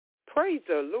Praise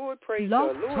the Lord, praise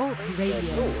Blog the Lord, Talk praise Radio. the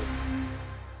Lord.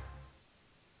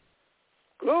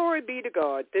 Glory be to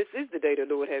God. This is the day the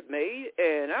Lord hath made,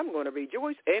 and I'm going to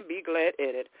rejoice and be glad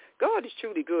in it. God is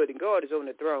truly good, and God is on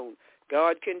the throne.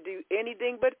 God can do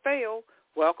anything but fail.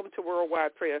 Welcome to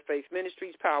Worldwide Prayer Faith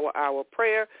Ministries Power Hour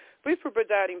Prayer with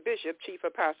presiding Bishop, Chief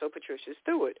Apostle Patricia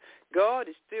Stewart. God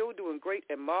is still doing great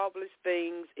and marvelous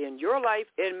things in your life,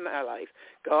 in my life.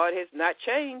 God has not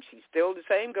changed. He's still the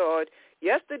same God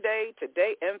yesterday,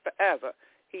 today, and forever.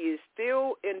 He is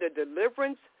still in the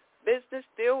deliverance business,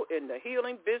 still in the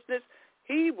healing business.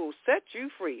 He will set you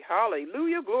free.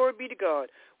 Hallelujah. Glory be to God.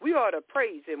 We ought to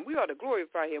praise him. We ought to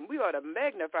glorify him. We ought to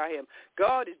magnify him.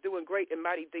 God is doing great and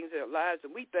mighty things in our lives,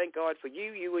 and we thank God for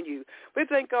you, and you. We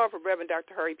thank God for Reverend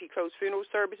Dr. Harry P. Close Funeral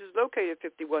Services located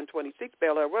at 5126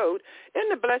 Bel Air Road in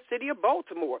the blessed city of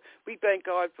Baltimore. We thank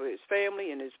God for his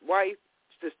family and his wife,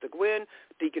 Sister Gwen,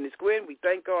 Deaconess Gwen. We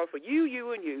thank God for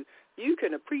you, and you. You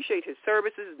can appreciate his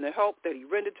services and the help that he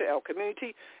rendered to our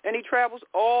community, and he travels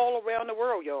all around the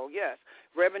world, y'all. Yes,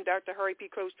 Reverend Dr. Harry P.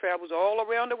 Close travels all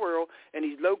around the world, and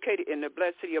he's located in the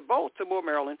blessed city of Baltimore,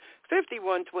 Maryland,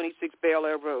 5126 Bel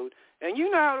Air Road. And you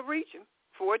know how to reach him,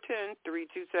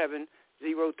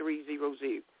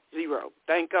 410-327-0300.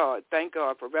 Thank God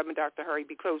for Reverend Dr. Harry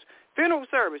P. Close Funeral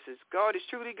Services. God is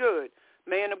truly good.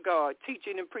 Man of God,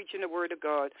 teaching and preaching the word of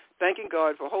God, thanking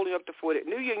God for holding up the fort at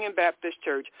New Union Baptist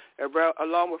Church,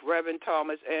 along with Reverend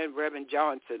Thomas and Reverend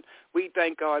Johnson. We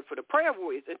thank God for the prayer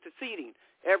warriors interceding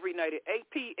every night at 8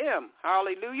 p.m.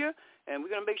 Hallelujah. And we're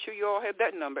going to make sure you all have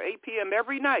that number, 8 p.m.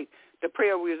 every night, the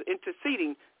prayer warriors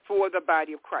interceding for the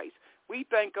body of Christ. We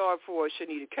thank God for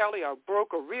Shanita Kelly, our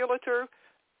broker realtor,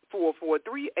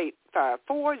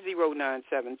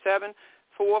 443-854-0977,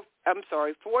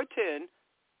 410.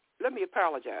 Let me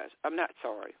apologize. I'm not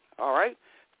sorry. All right?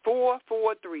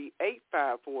 443-854-0097.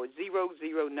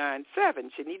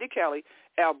 Shanita Kelly,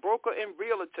 our broker and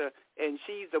realtor, and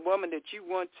she's the woman that you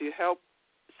want to help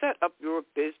set up your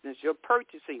business, your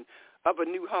purchasing of a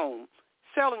new home,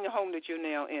 selling the home that you're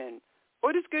now in,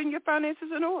 or just getting your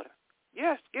finances in order.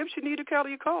 Yes, give Shanita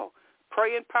Kelly a call.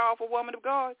 Praying, powerful woman of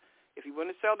God. If you want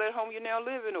to sell that home you're now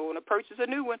living or want to purchase a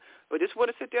new one, or just want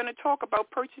to sit down and talk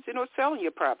about purchasing or selling your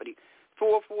property,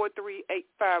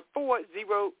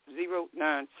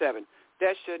 443-854-0097.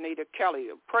 That's Shanita Kelly,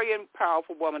 a praying,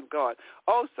 powerful woman of God.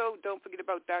 Also, don't forget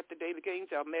about Dr. David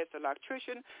Gaines, our master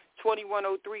electrician,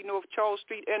 2103 North Charles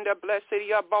Street in the blessed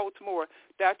city of Baltimore.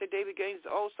 Dr. David Gaines is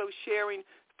also sharing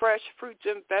fresh fruits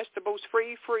and vegetables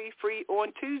free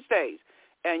on Tuesdays.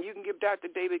 And you can give Dr.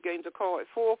 David Gaines a call at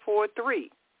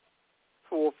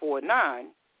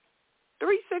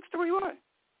 443-449-3631.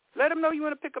 Let them know you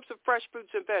want to pick up some fresh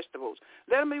fruits and vegetables.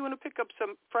 Let them know you want to pick up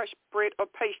some fresh bread or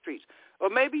pastries. Or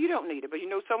maybe you don't need it, but you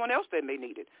know someone else that may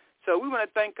need it. So we want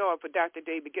to thank God for Dr.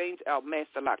 David Gaines, our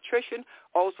master electrician.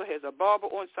 Also has a barber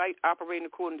on site operating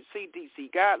according to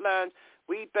CDC guidelines.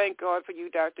 We thank God for you,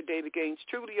 Dr. David Gaines,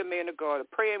 truly a man of God, a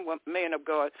praying man of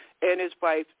God, and his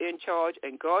wife in charge.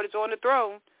 And God is on the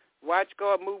throne. Watch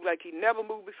God move like he never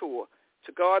moved before.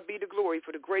 To God be the glory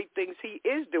for the great things he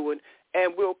is doing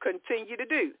and will continue to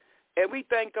do. And we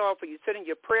thank God for you sending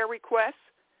your prayer requests,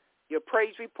 your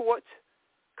praise reports.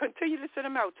 Continue to send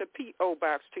them out to P.O.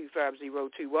 Box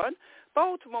 25021,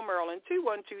 Baltimore, Maryland,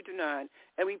 21229,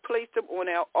 and we place them on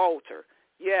our altar.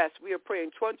 Yes, we are praying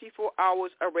 24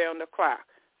 hours around the clock.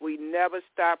 We never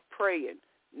stop praying,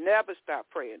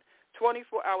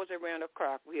 24 hours around the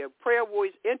clock. We have prayer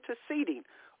warriors interceding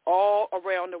all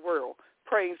around the world,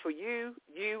 praying for you,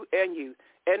 and you.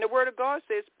 And the Word of God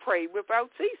says, pray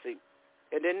without ceasing.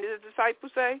 And then the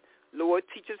disciples say, Lord,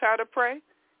 teach us how to pray.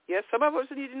 Yes, some of us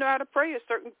need to know how to pray at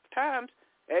certain times.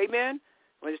 Amen.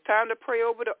 When it's time to pray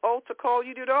over the altar call,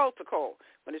 you do the altar call.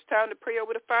 When it's time to pray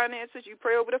over the finances, you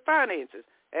pray over the finances.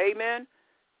 Amen.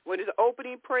 When it's an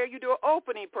opening prayer, you do an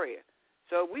opening prayer.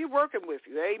 So we're working with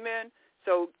you. Amen.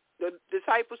 So the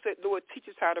disciples said, Lord, teach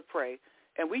us how to pray.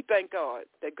 And we thank God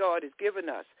that God has given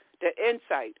us the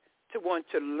insight to want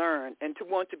to learn and to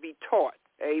want to be taught.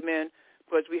 Amen.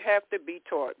 Because we have to be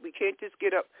taught. We can't just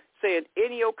get up saying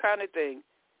any old kind of thing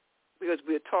because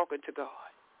we're talking to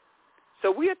God.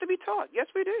 So we have to be taught. Yes,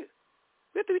 we do.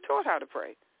 We have to be taught how to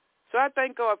pray. So I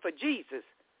thank God for Jesus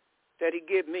that he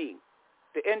gave me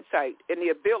the insight and the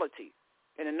ability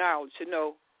and the knowledge to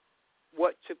know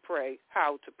what to pray,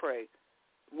 how to pray,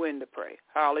 when to pray.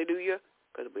 Hallelujah.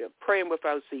 Because we are praying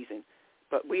without ceasing.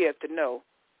 But we have to know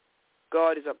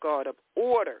God is a God of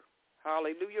order.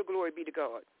 Hallelujah. Glory be to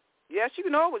God. Yes, you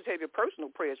can always have your personal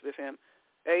prayers with him.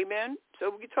 Amen. So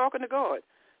we're talking to God.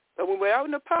 But when we're out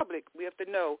in the public, we have to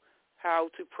know how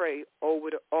to pray over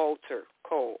the altar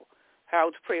call, how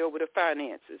to pray over the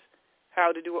finances,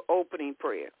 how to do an opening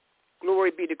prayer.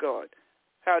 Glory be to God.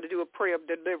 How to do a prayer of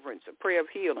deliverance, a prayer of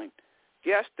healing.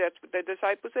 Yes, that's what the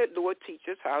disciples said. Lord, teach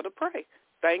us how to pray.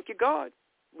 Thank you, God.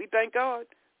 We thank God.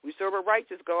 We serve a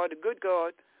righteous God, a good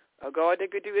God, a God that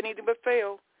could do anything but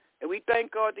fail. And we thank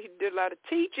God that he did a lot of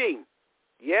teaching.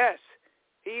 Yes,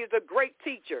 he is a great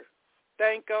teacher.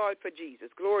 Thank God for Jesus.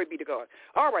 Glory be to God.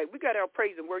 All right, we got our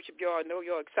praise and worship. Y'all know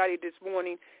y'all excited this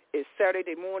morning. It's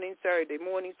Saturday morning.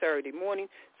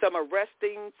 Some are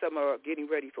resting. Some are getting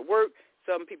ready for work.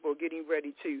 Some people are getting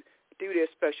ready to do their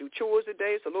special chores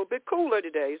today. It's a little bit cooler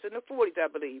today. It's in the 40s, I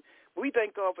believe. We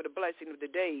thank God for the blessing of the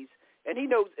days, and he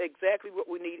knows exactly what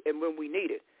we need and when we need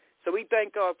it. So we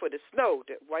thank God for the snow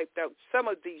that wiped out some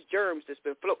of these germs that's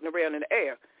been floating around in the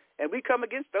air, and we come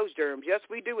against those germs. Yes,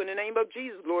 we do, in the name of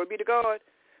Jesus. Glory be to God.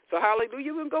 So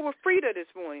hallelujah. We're going to go with Frida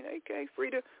this morning. Okay,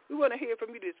 Frida, we want to hear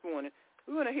from you this morning.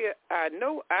 We want to hear, I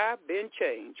know I've been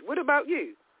changed. What about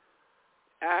you?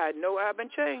 I know I've been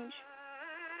changed.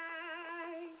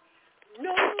 I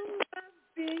know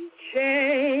I've been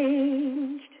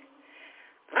changed.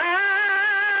 I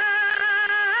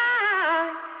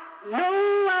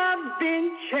know I've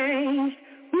been changed.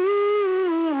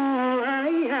 Ooh, I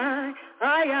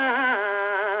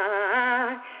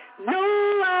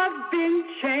know I've been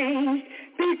changed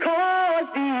because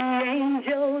the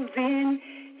angels in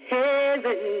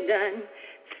heaven done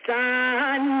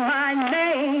sign my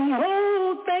name.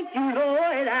 Oh, thank you,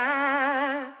 Lord.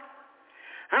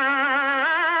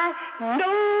 I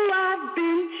know I've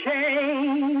been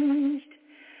changed.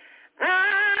 I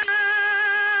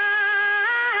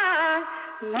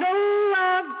know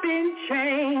I've been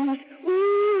changed.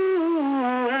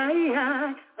 Ooh, I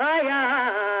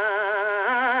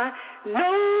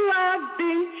know I've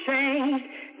been changed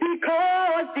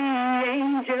because the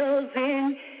angels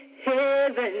in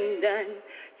heaven done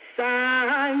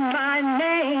sign my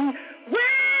name.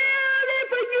 Well,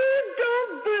 if you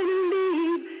don't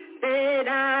believe that I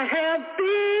have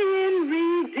been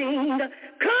redeemed,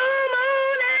 come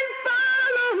on and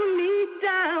follow me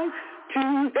down to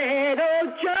that old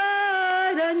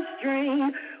Jordan stream.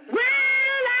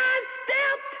 Well, I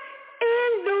stepped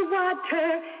in the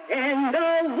water and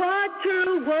the water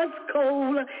was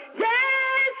cold.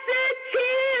 Yes, it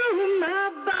chilled my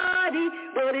body,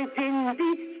 but it didn't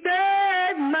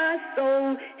disturb my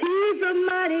soul. He's a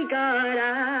mighty God.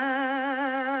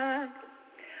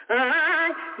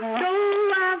 I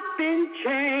know I've been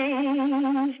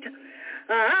changed.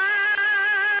 I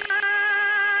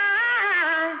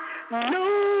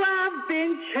know I've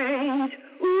been changed.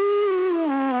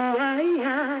 Ooh, I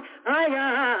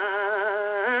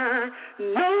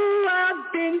know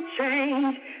I've been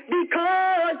changed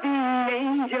because the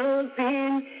angels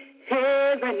in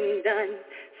heaven done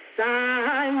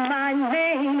sign my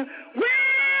name.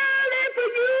 Well, if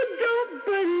you don't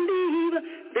believe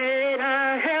that I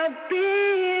have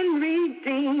been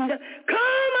redeemed,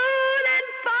 come on and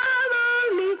follow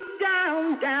me down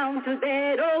to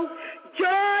that old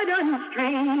Jordan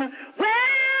stream.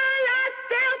 Well, I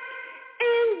stepped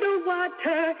in the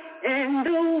water and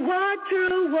the water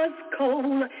was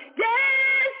cold.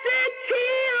 Yes, it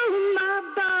chilled my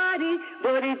body,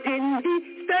 but it didn't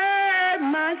disturb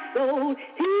my soul.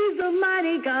 He's a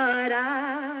mighty God.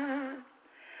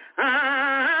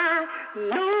 I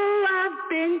know I've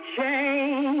been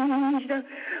changed.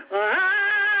 I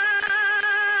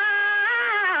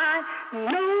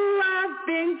know I've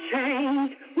been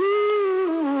changed.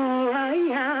 Ooh, I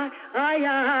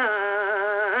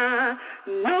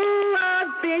know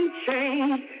I've been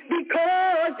changed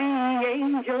because the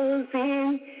angels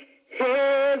in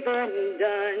heaven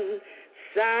done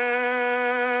sign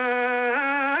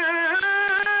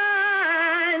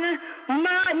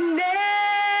my name.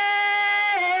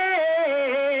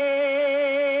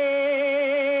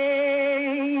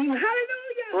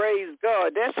 Hallelujah. Praise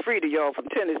God. That's Frida, y'all, from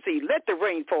Tennessee. Let the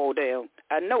rain fall down.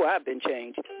 I know I've been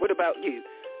changed. What about you?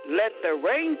 Let the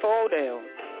rain fall down.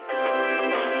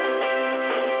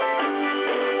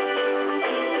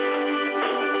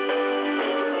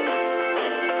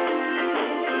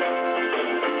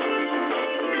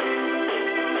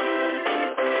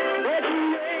 Let the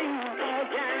rain fall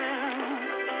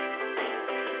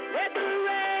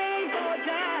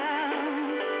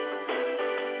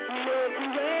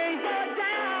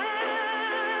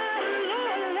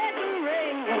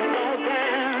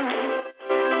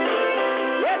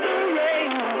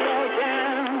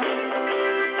down.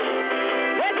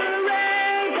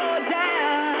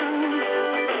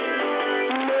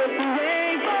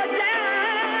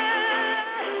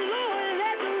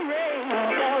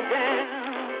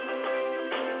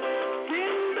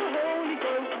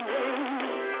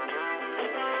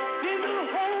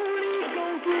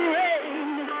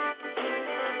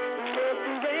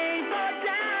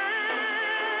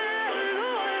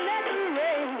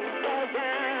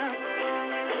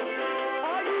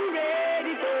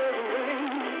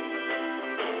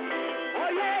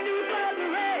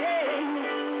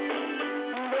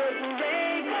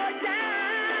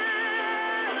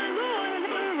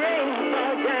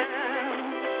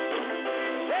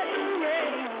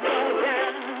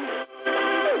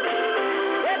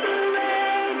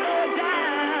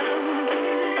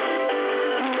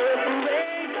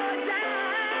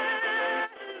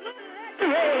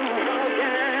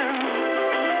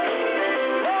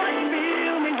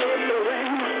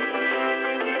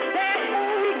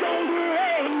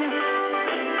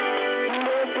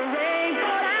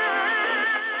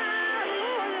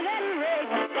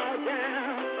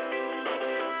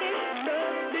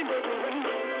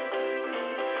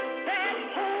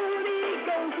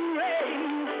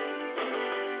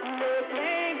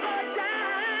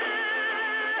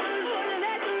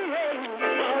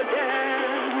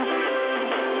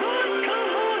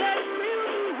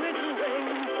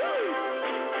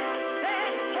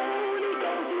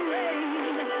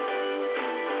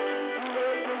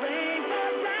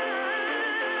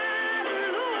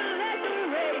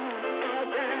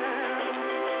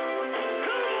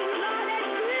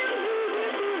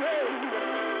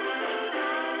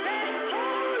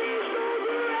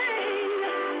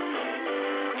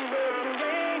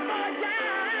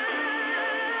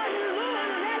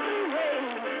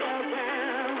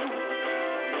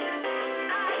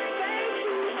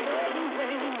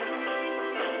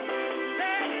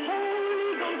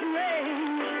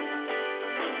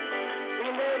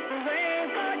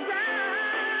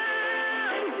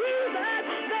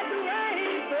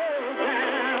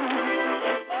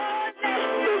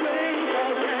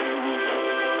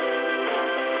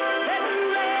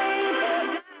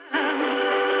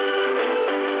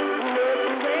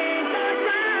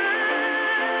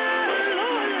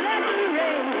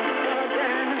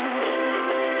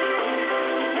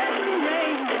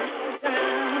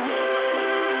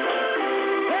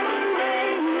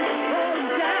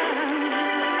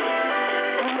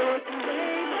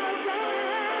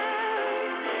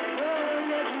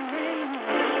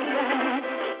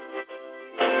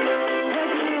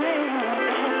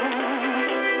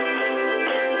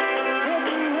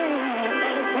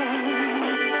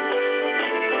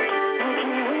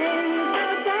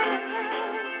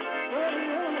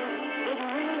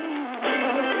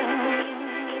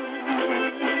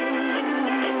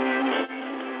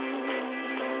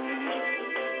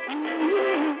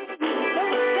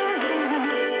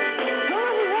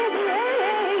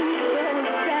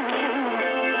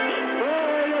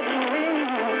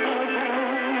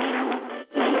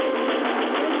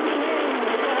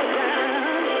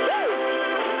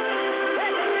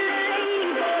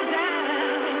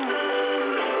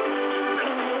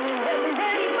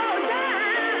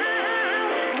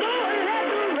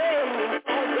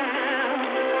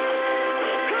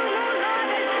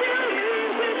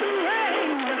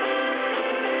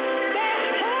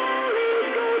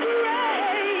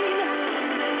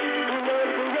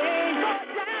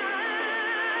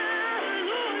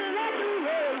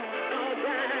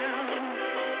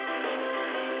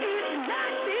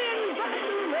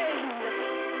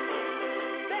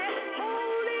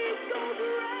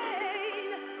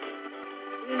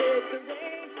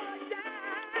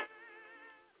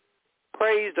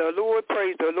 Praise the Lord,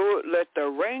 praise the Lord. Let the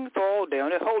rain fall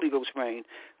down, the Holy Ghost rain.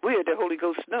 We are the Holy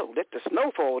Ghost snow. Let the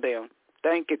snow fall down.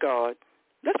 Thank you, God.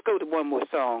 Let's go to one more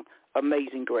song,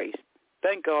 Amazing Grace.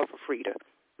 Thank God for Frida.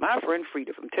 My friend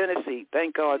Frida from Tennessee,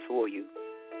 thank God for you.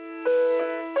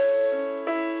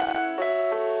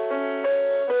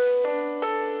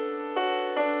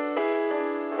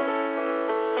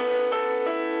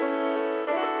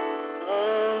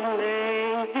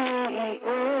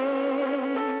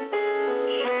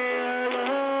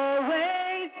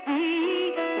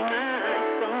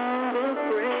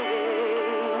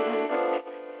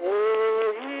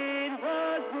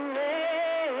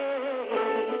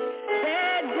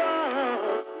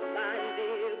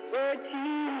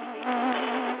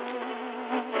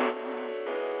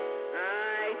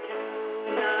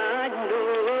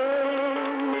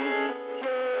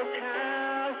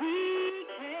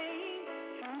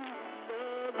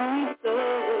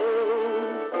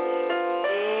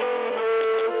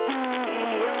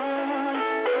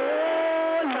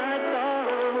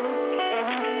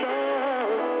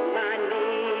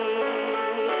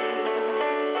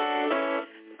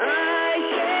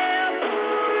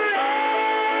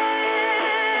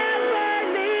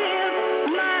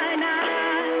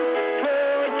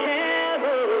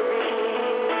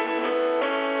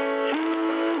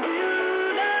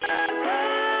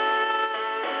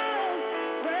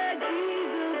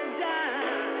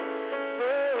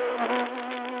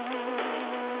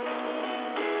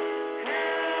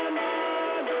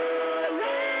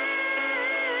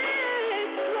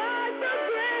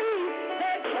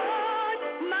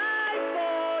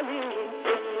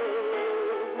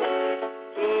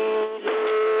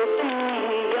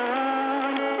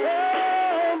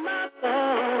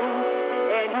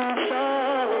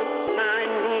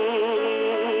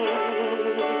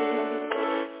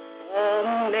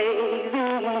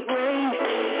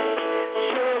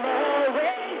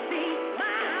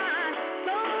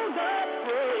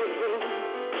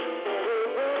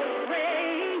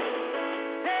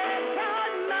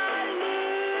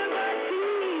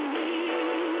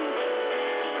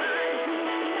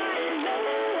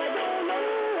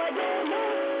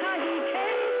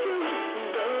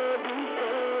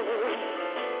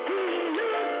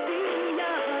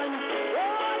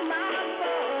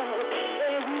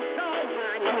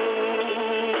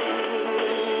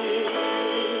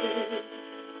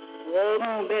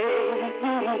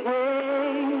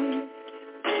 grace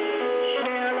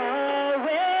shall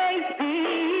always be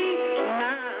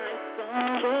my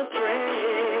song of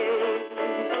praise.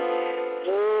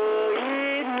 Oh,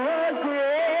 it was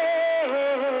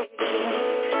grace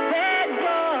that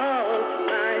brought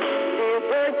my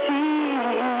liberty.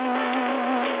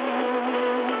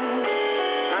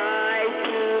 I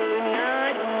do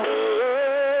not know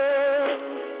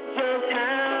just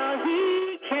how he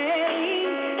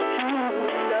came to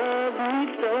love me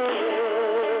so.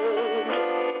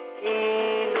 He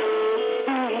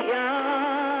looked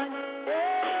beyond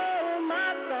all my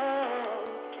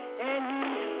faults and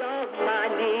he saw my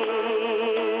need.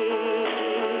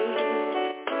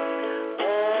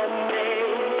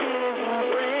 Amazing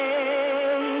grace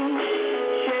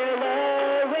shall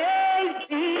always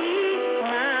be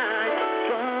my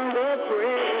song of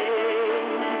praise.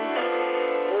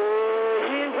 Oh,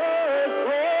 it was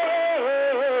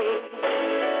grace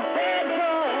that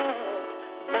brought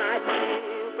my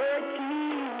liberty.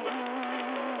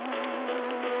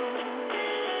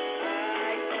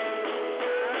 I do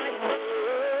not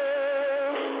know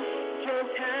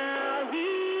just how he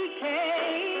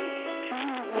came to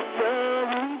love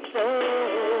me so.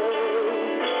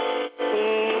 He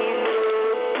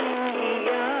looked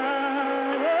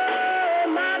beyond all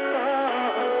my faults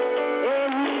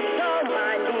and he saw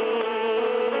my need.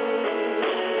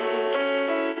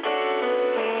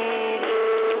 He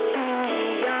looked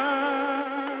beyond.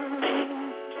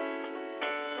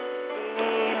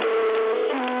 He looked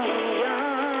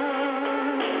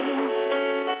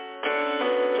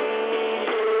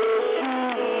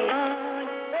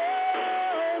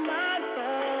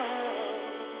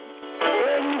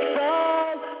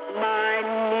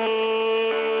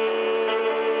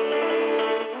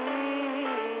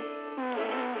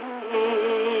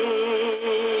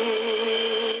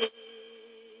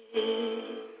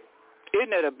Isn't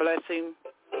that a blessing?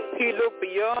 He looked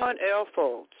beyond our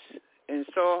faults and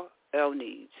saw our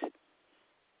needs.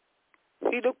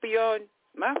 He looked beyond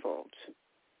my faults,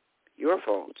 your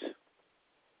faults.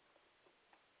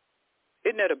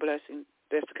 Isn't that a blessing?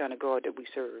 That's the kind of God that we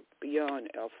serve, beyond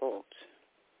our faults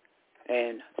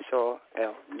and saw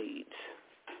our needs.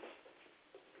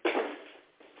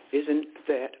 Isn't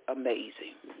that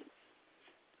amazing?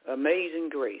 Amazing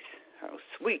grace. How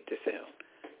sweet the sound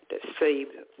that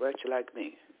saved a wretch like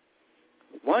me.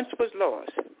 Once was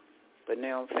lost, but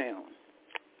now I'm found.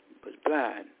 Was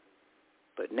blind,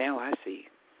 but now I see.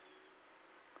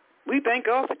 We thank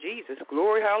God for Jesus.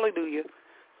 Glory, hallelujah.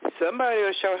 Somebody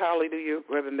will shout hallelujah,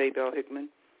 Reverend Maybelle Hickman.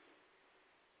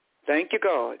 Thank you,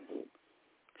 God.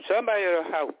 Somebody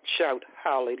will shout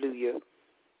hallelujah,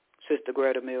 Sister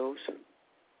Greta Mills.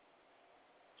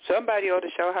 Somebody ought to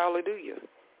shout hallelujah.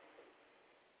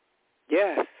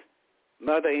 Yes,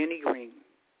 Mother Annie Green,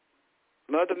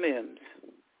 Mother Mims,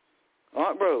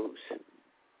 Aunt Rose,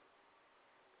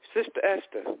 Sister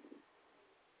Esther.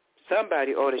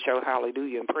 Somebody ought to shout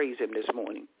hallelujah and praise him this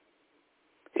morning.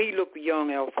 He looked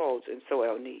beyond our faults and saw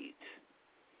our needs.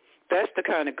 That's the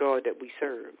kind of God that we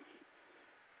serve.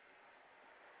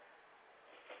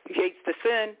 He hates the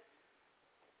sin,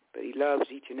 but he loves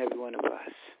each and every one of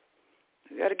us.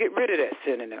 We got to get rid of that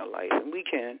sin in our life, and we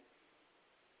can.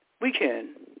 We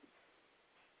can.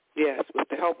 Yes, with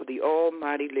the help of the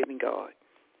almighty living God.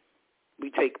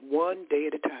 We take one day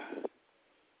at a time,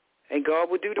 and God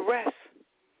will do the rest.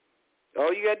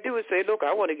 All you got to do is say, look,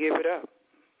 I want to give it up.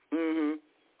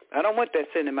 I don't want that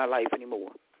sin in my life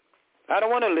anymore. I don't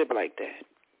want to live like that.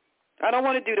 I don't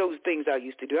want to do those things I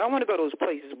used to do. I want to go to those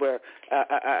places where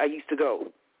I used to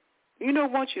go. You know,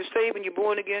 once you're saved and you're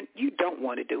born again, you don't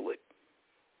want to do it.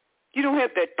 You don't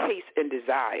have that taste and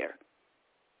desire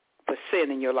for sin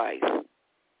in your life.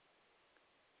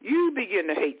 You begin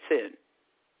to hate sin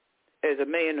as a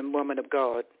man and woman of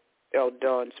God, Elder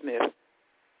Don Smith.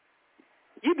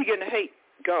 You begin to hate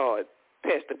God,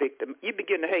 Pastor Victor. You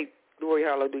begin to hate, glory,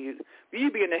 hallelujah.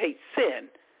 You begin to hate sin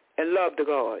and love the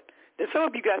God. Then some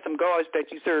of you got some gods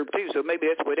that you serve too, so maybe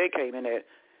that's where they came in at.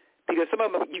 Because some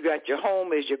of them, you got your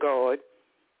home as your God,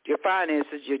 your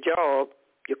finances, your job,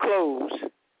 your clothes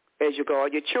as your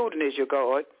God, your children as your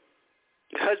God,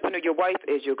 your husband or your wife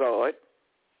as your God.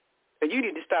 And you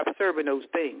need to stop serving those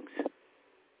things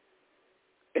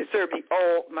and serve the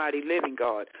almighty living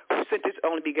God who sent his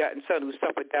only begotten Son, who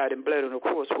suffered, died, and bled on the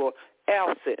cross for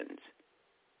our sins.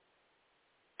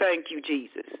 Thank you,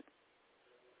 Jesus.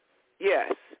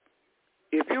 Yes.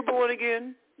 If you're born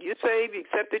again, you're saved, you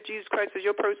accepted Jesus Christ as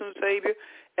your personal Savior,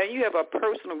 and you have a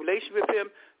personal relationship with him,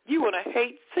 you want to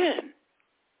hate sin.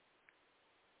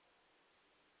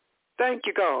 Thank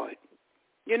you, God.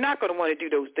 You're not going to want to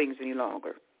do those things any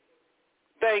longer.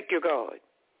 Thank you, God.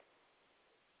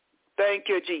 Thank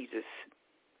you, Jesus.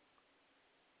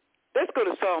 Let's go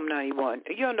to Psalm 91.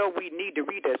 You know we need to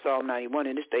read that Psalm 91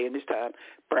 in this day and this time.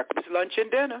 Breakfast, lunch,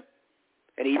 and dinner,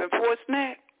 and even for a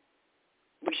snack.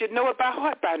 We should know it by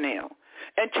heart by now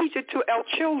and teach it to our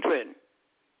children,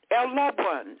 our loved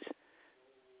ones.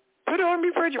 Put it on the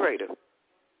refrigerator.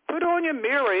 Put it on your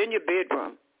mirror in your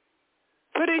bedroom.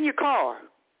 Put it in your car.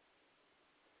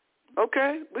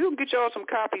 Okay? We'll get y'all some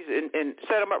copies and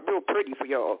set them up real pretty for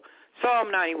y'all.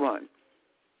 Psalm 91.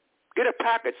 Get a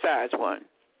pocket-sized one.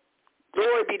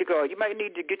 Glory be to God. You might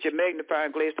need to get your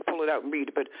magnifying glass to pull it out and read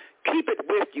it, but keep it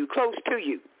with you, close to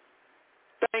you.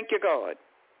 Thank you, God.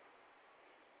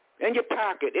 In your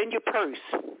pocket, in your purse,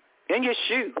 in your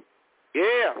shoe.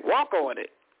 Yeah, walk on it.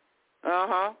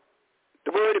 Uh-huh.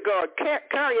 The word of God.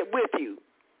 Carry it with you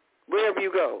wherever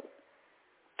you go.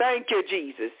 Thank you,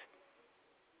 Jesus.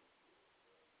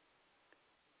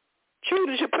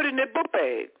 Children should put it in their book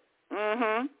bag.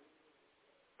 Mm-hmm.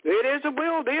 It is a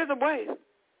will, there's a way.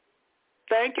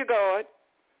 Thank you, God.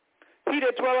 He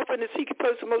that dwelleth in the secret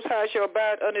place of the Most High shall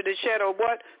abide under the shadow of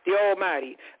what? The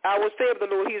Almighty. I will say of the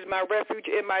Lord, He is my refuge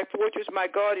and my fortress, my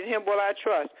God, in Him will I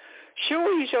trust.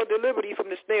 Surely He shall deliver thee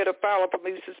from the snare of the fowler, from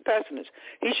his pestilence.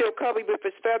 He shall cover thee with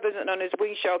His feathers, and on His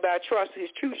wings shall thou trust. His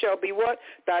truth shall be what?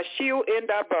 Thy shield and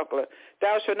thy buckler.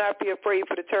 Thou shalt not be afraid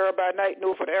for the terror by night,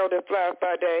 nor for the arrow that flieth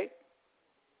by day,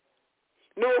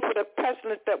 nor for the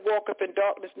pestilence that walketh in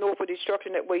darkness, nor for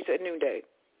destruction that wastes at noonday.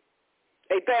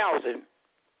 1,000.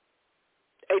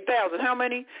 How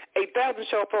many? 1,000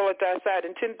 shall fall at thy side,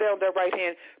 and 10,000 at thy right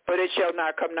hand, but it shall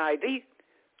not come nigh thee.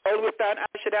 Only with thine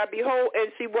eyes should I behold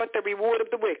and see what the reward of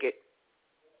the wicked.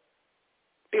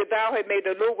 Because thou hast made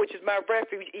the Lord, which is my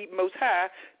refuge, even most high,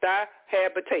 thy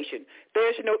habitation.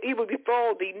 There shall no evil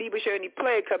befall thee, neither shall any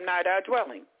plague come nigh thy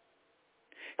dwelling.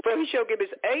 For He shall give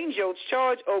His angels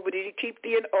charge over thee to keep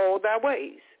thee in all thy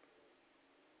ways.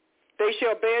 They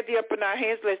shall bear thee up in thy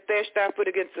hands, lest dash thy foot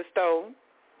against a stone.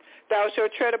 Thou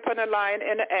shalt tread upon the lion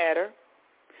and the adder.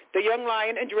 The young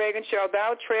lion and dragon shall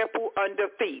thou trample under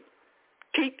feet.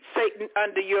 Keep Satan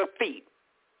under your feet.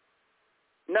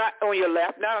 Not on your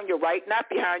left, not on your right, not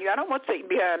behind you. I don't want Satan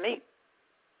behind me.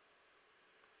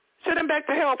 Send him back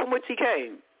to hell from which he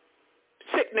came.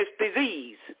 Sickness,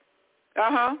 disease.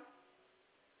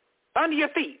 Under your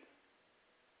feet.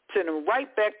 Send him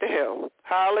right back to hell.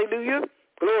 Hallelujah.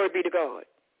 Glory be to God.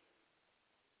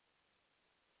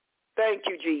 Thank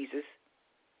you, Jesus.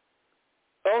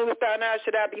 Only with thine eyes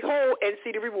should I behold and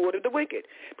see the reward of the wicked.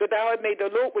 For thou hast made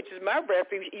the Lord, which is my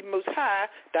refuge, even most high,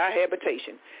 thy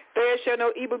habitation. There shall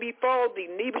no evil befall thee,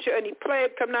 neither shall any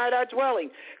plague come nigh thy dwelling.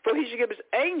 For He shall give His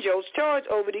angels charge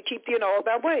over thee, keep thee in all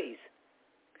thy ways.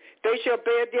 They shall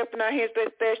bear thee up in thy hands,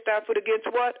 lest dash thy foot against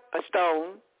what? A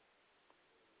stone.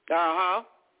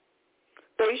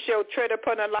 They shall tread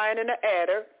upon the lion and the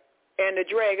adder, and the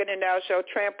dragon, and thou shalt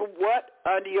trample what?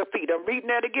 Under your feet. I'm reading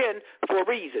that again for a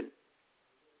reason.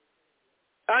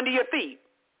 Under your feet.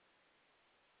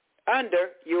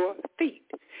 Under your feet.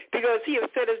 Because He has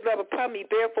set His love upon me,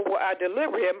 therefore will I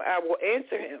deliver him, I will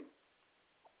answer him.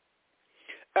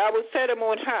 I will set him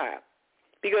on high,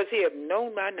 because he hath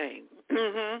known my name.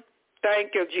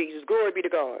 Thank you, Jesus. Glory be to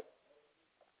God.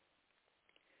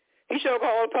 He shall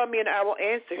call upon me, and I will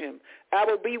answer him. I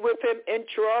will be with him in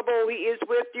trouble. He is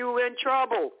with you in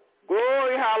trouble.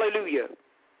 Glory, hallelujah.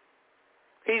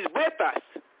 He's with us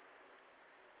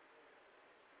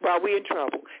while we're in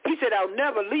trouble. He said, I'll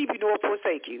never leave you nor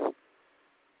forsake you.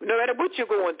 No matter what you're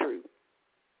going through,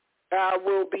 I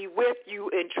will be with you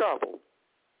in trouble.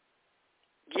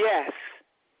 Yes.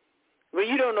 When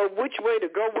you don't know which way to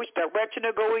go, which direction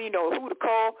to go, you know who to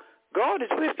call, God is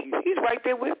with you. He's right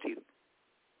there with you.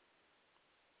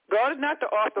 God is not the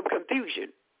author of confusion.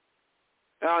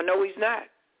 No, He's not.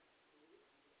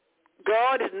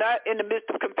 God is not in the midst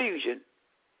of confusion.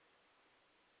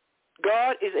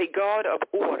 God is a God of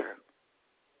order.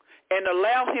 And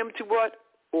allow Him to what?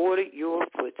 Order your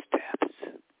footsteps.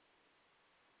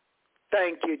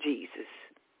 Thank you, Jesus.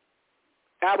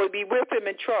 I will be with him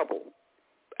in trouble.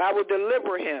 I will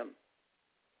deliver him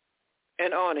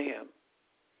and honor him.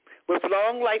 With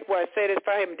long life will I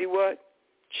satisfy him and do what?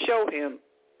 Show him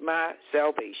my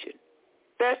salvation.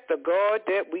 That's the God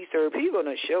that we serve. He's going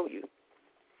to show you.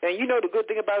 And you know the good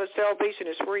thing about His salvation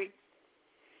is free.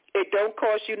 It don't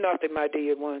cost you nothing, my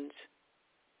dear ones.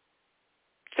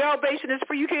 Salvation is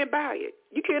free. You can't buy it.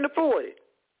 You can't afford it.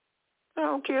 I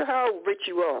don't care how rich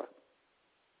you are.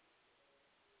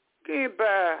 You can't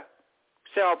buy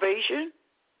salvation.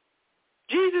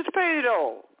 Jesus paid it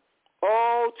all.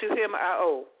 All to him I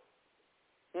owe.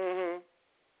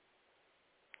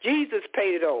 Jesus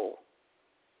paid it all.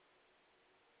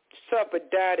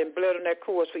 suffered, died, and bled on that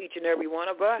cross for each and every one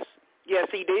of us. Yes,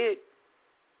 he did.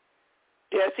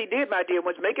 Yes, he did, my dear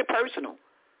ones. Make it personal.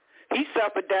 He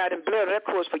suffered, died, and bled on that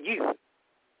cross for you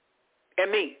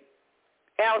and me,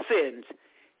 our sins.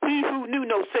 He who knew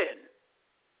no sin.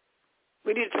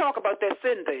 We need to talk about that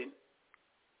sin thing.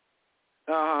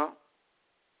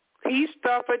 He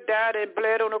suffered, died, and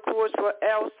bled on the cross for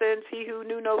our sins. He who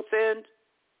knew no sins.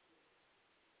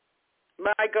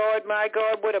 My God,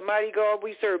 what a mighty God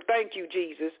we serve. Thank you,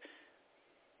 Jesus.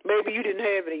 Maybe you didn't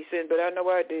have any sin, but I know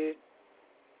I did.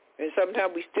 And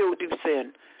sometimes we still do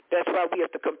sin. That's why we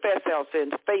have to confess our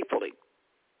sins faithfully.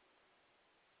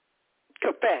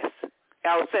 Confess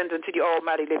our sins unto the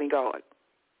almighty living God.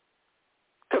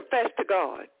 Confess to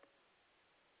God.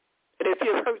 And if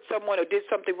you hurt someone or did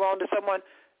something wrong to someone,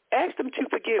 ask them to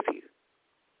forgive you.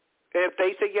 And if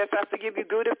they say, yes, I forgive you,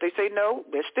 good. If they say no,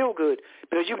 they're still good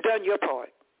because you've done your part.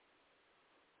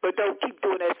 But don't keep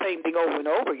doing that same thing over and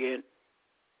over again.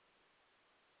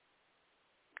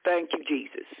 Thank you,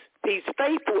 Jesus. He's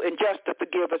faithful and just to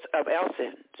forgive us of our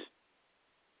sins.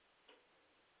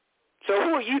 So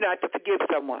who are you not to forgive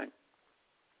someone?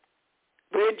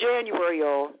 We're in January,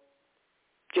 y'all.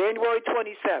 January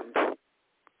 27th,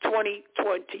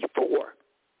 2024.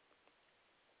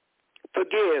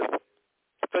 Forgive.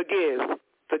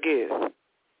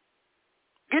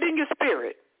 Get in your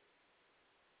spirit.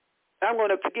 I'm going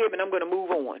to forgive and I'm going to move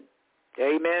on.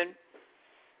 Amen.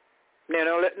 Now,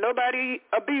 don't let nobody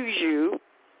abuse you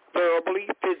verbally,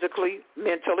 physically,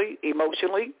 mentally,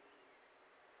 emotionally.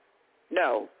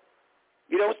 No.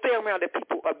 You don't stay around that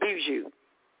people abuse you.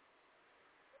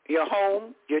 Your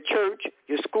home, your church,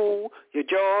 your school, your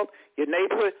job, your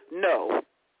neighborhood. No.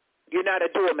 You're not a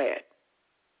doormat.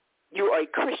 You are a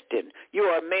Christian. You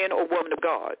are a man or woman of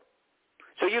God.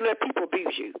 So you let people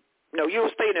abuse you. No, you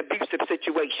don't stay in abusive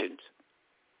situations.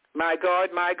 My God.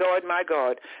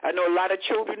 I know a lot of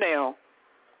children now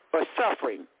are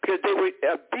suffering because they were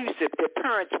abusive. Their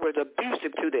parents were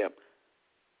abusive to them.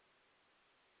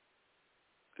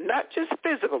 Not just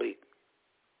physically,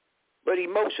 but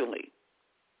emotionally.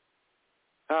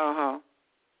 And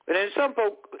then some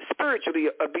folk spiritually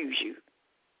abuse you.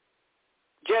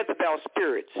 Jezebel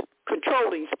spirits,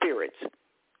 controlling spirits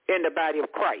in the body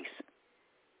of Christ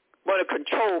want to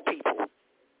control people.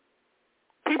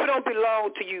 People don't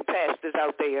belong to you pastors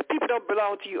out there. People don't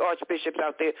belong to you archbishops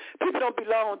out there. People don't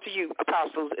belong to you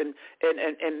apostles and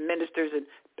ministers and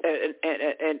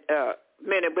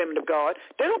men and women of God.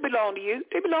 They don't belong to you.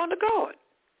 They belong to God.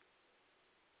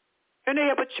 And they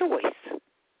have a choice.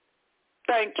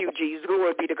 Thank you, Jesus.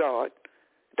 Glory be to God.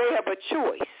 They have a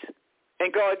choice.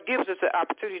 And God gives us the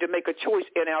opportunity to make a choice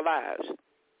in our lives.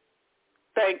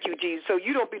 Thank you, Jesus. So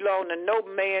you don't belong to no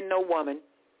man, no woman.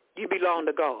 You belong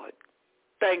to God.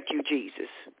 Thank you, Jesus.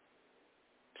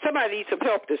 Somebody needs some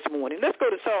help this morning. Let's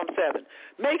go to Psalm 7.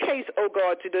 Make haste, O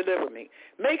God, to deliver me.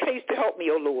 Make haste to help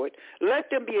me, O Lord. Let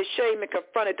them be ashamed and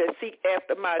confronted that seek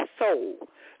after my soul.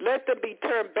 Let them be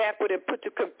turned backward and put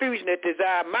to confusion that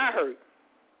desire my hurt.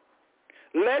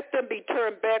 Let them be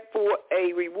turned back for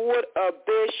a reward of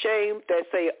their shame that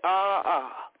say,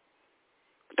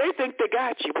 They think they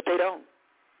got you, but they don't.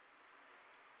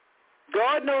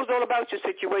 God knows all about your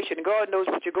situation, and God knows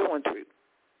what you're going through.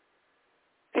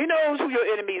 He knows who your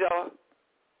enemies are.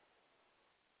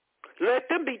 Let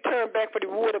them be turned back for the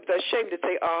reward of their shame that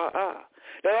say,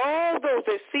 Let all those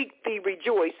that seek thee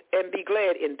rejoice and be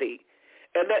glad in thee.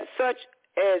 And let such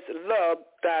as love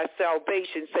thy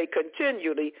salvation say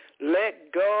continually,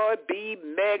 let God be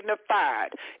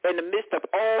magnified. In the midst of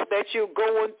all that you're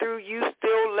going through, you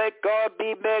still let God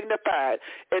be magnified.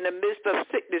 In the midst of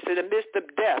sickness, in the midst of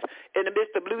death, in the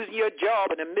midst of losing your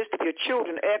job, in the midst of your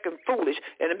children acting foolish,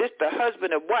 in the midst of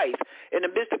husband and wife, in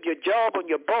the midst of your job and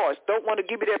your boss don't want to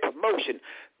give you that promotion.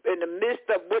 In the midst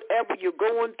of whatever you're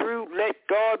going through, let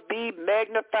God be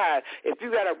magnified. If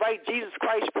you got to write Jesus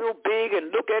Christ real big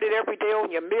and look at it every day on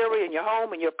your mirror, in your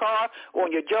home, in your car,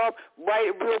 on your job,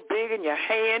 write it real big in your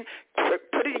hand,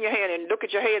 put it in your hand and look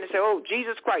at your hand and say, oh,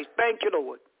 Jesus Christ, thank you,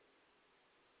 Lord.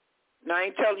 Now, I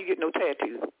ain't telling you get no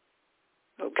tattoo.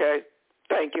 Okay?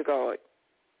 Thank you, God.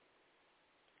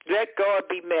 Let God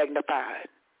be magnified.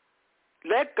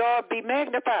 Let God be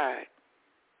magnified.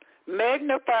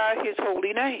 Magnify his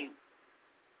holy name.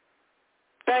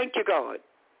 Thank you, God.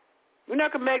 We're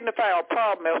not going to magnify our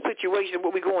problem, our situation,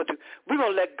 what we're going through. We're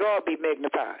going to let God be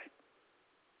magnified.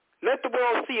 Let the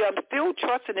world see I'm still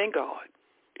trusting in God.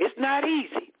 It's not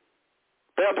easy,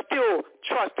 but I'm still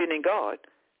trusting in God.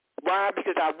 Why?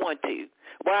 Because I want to.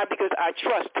 Why? Because I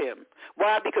trust him.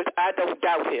 Why? Because I don't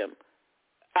doubt him.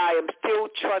 I am still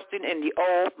trusting in the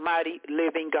almighty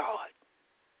living God.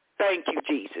 Thank you,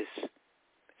 Jesus.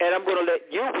 And I'm going to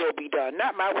let your will be done,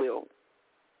 not my will.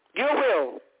 Your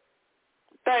will.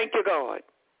 Thank you, God.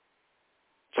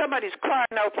 Somebody's crying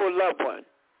out for a loved one,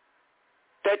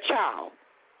 that child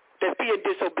that's being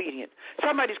disobedient.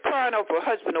 Somebody's crying out for a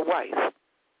husband or wife.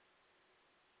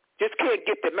 Just can't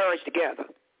get the marriage together.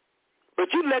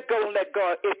 But you let go and let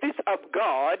God. If it's of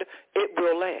God, it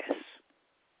will last.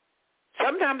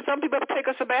 Sometimes some people take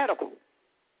a sabbatical.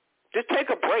 Just take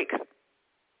a break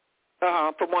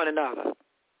from one another.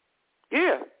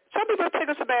 Yeah, some people take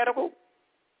a sabbatical.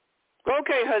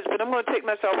 Okay, husband, I'm going to take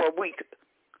myself a week.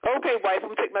 Okay, wife, I'm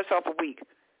going to take myself a week.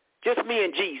 Just me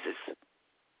and Jesus.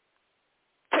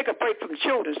 Take a break from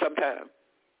children sometime.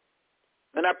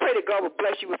 And I pray that God will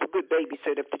bless you with a good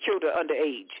babysitter if the children are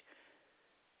underage.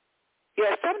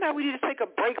 Yeah, sometimes we need to take a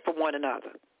break from one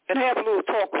another and have a little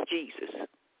talk with Jesus.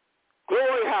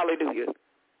 Glory, hallelujah.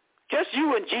 Just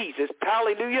you and Jesus,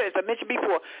 hallelujah. As I mentioned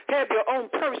before, have your own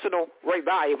personal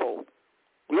revival.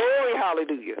 Glory,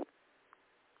 hallelujah.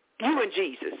 You and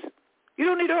Jesus. You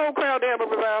don't need the whole crowd to have a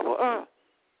revival.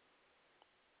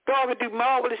 God will do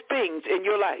marvelous things in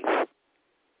your life.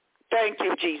 Thank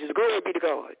you, Jesus. Glory be to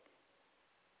God.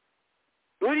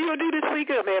 What are you going to do this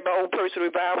weekend? I'm going to have my own personal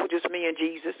revival, just me and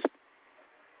Jesus.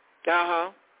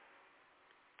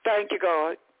 Thank you,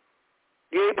 God.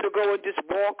 You're able to go and just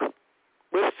walk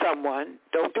with someone.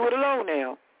 Don't do it alone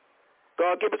now.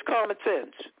 God, give us common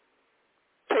sense.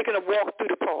 Taking a walk through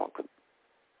the park.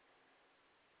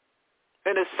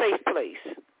 In a safe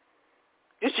place.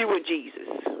 Just you and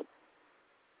Jesus.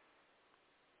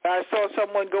 I saw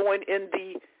someone going in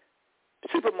the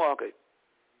supermarket.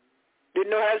 Didn't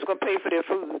know how they was going to pay for their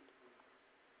food.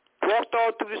 Walked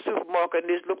all through the supermarket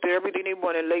and just looked at everything they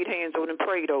wanted and laid hands on it and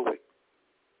prayed over it.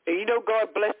 And you know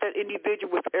God blessed that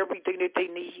individual with everything that they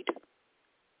need.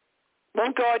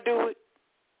 Won't God do it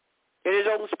in his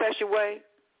own special way?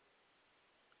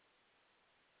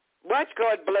 Watch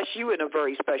God bless you in a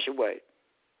very special way.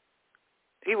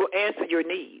 He will answer your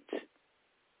needs.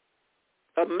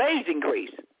 Amazing grace.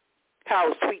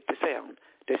 How sweet the sound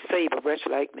to save a wretch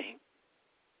like me.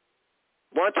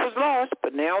 Once was lost,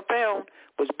 but now found,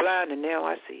 was blind, and now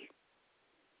I see.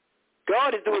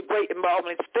 God is doing great and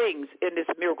marvelous things in this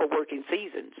miracle-working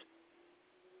seasons.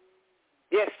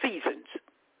 Yes, seasons.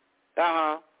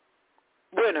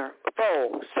 Winter,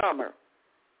 fall, summer,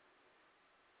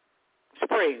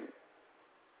 spring.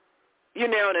 You're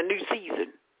now in a new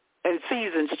season. And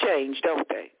seasons change, don't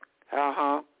they?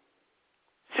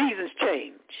 Seasons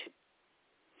change.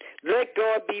 Let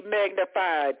God be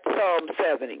magnified, Psalm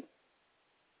 70.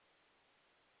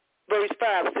 Verse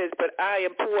 5 says, but I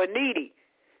am poor and needy.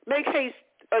 Make haste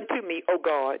unto me, O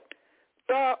God.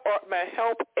 Thou art my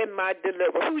help and my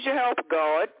deliverer. Who's your help?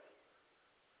 God.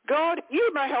 God,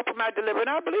 you're my help and my deliverer, and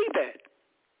I believe that.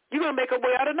 You're going to make a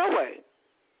way out of no way.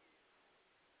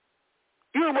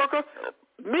 You're going to work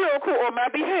a miracle on my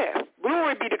behalf.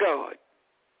 Glory be to God.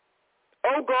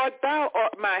 O God, thou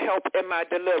art my help and my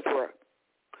deliverer.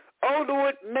 O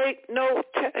Lord, make no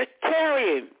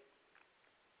tarrying.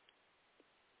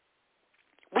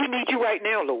 We need you right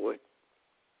now, Lord.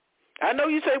 I know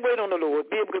you say wait on the Lord.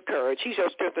 Be of good courage. He shall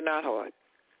strengthen our heart.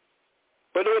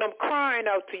 But Lord, I'm crying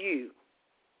out to you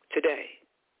today.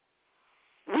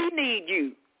 We need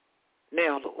you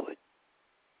now, Lord.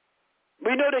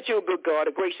 We know that you're a good God,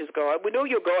 a gracious God. We know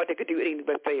you're a God that can do anything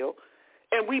but fail.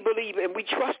 And we believe and we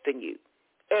trust in you.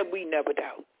 And we never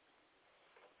doubt.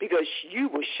 Because you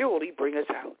will surely bring us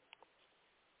out.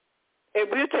 And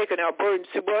we're taking our burdens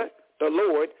to what? The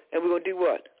Lord. And we're going to do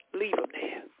what? Leave them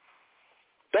there.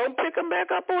 Don't pick them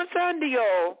back up on Sunday,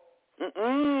 y'all.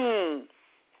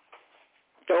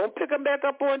 Don't pick them back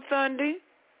up on Sunday.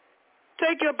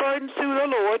 Take your burdens to the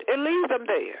Lord and leave them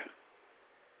there.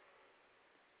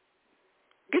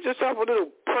 Get yourself a little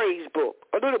praise book,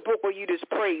 a little book where you just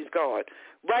praise God.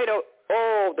 Write out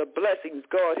all the blessings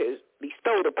God has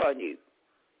bestowed upon you.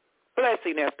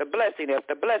 Blessing after blessing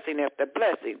after blessing after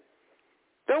blessing.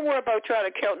 Don't worry about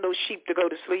trying to count those sheep to go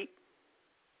to sleep.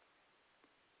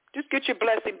 Just get your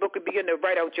blessing book and begin to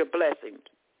write out your blessings.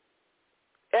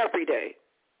 Every day.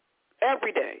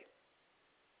 Every day.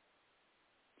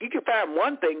 You can find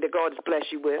one thing that God has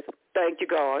blessed you with. Thank you,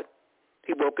 God.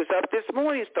 He woke us up this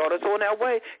morning, started us on our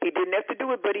way. He didn't have to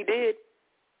do it, but he did.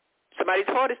 Somebody's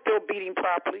heart is still beating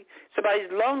properly. Somebody's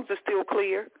lungs are still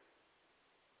clear.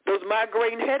 Those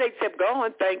migraine headaches have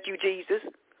gone. Thank you, Jesus.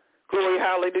 Glory,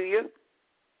 hallelujah.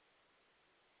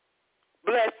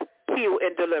 Bless, heal,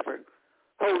 and deliver.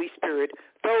 Holy Spirit,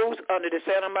 those under the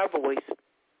sound of my voice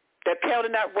that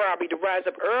counted not robbery to rise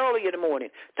up early in the morning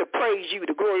to praise you,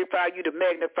 to glorify you, to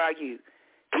magnify you.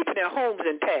 keeping their homes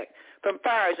intact from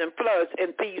fires and floods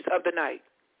and thieves of the night.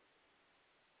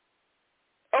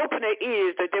 Open their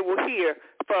ears that they will hear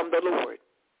from the Lord,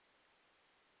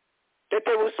 that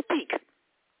they will speak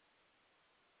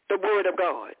the word of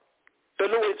God. The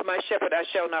Lord is my shepherd, I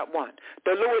shall not want.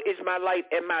 The Lord is my light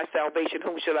and my salvation,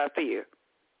 whom shall I fear?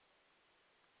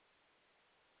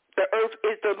 The earth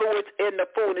is the Lord's and the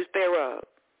fullness thereof,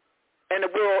 and the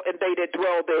world and they that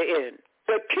dwell therein.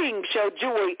 The king shall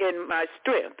joy in my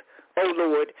strength, O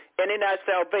Lord, and in thy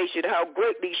salvation, how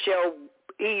greatly shall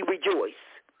he rejoice.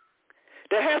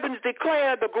 The heavens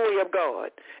declare the glory of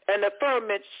God, and the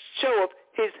firmament showeth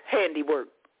his handiwork.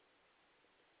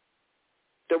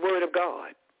 The word of God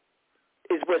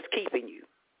is what's keeping you.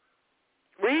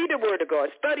 Read the word of God.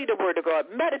 Study the word of God.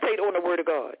 Meditate on the word of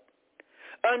God.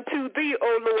 Unto thee,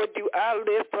 O Lord, do I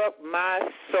lift up my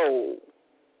soul.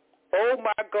 O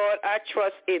my God, I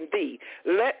trust in thee.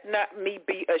 Let not me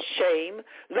be ashamed.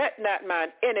 Let not mine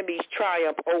enemies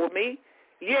triumph over me.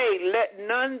 Yea, let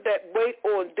none that wait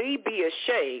on thee be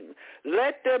ashamed.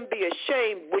 Let them be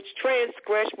ashamed which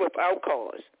transgress without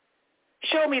cause.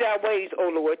 Show me thy ways, O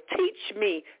Lord. Teach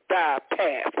me thy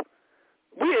path.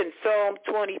 We're in Psalm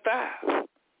 25.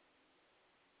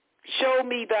 Show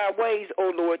me thy ways,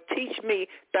 O Lord. Teach me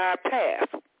thy path.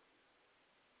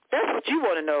 That's what you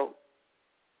want to know.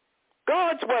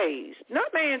 God's ways,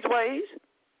 not man's ways.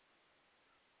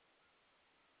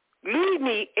 Lead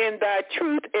me in thy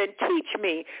truth and teach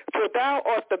me, for thou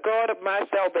art the God of my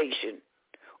salvation.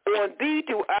 On thee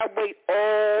do I wait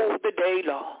all the day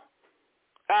long.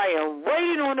 I am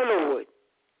waiting on the Lord.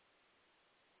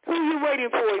 Who are you waiting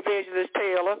for, Evangelist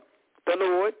Taylor? The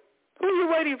Lord. Who are you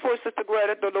waiting for, Sister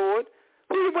Greta? The Lord.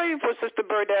 Who are you waiting for, Sister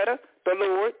Bernetta? The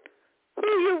Lord. Who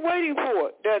are you waiting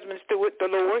for, Desmond Stewart? The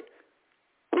Lord.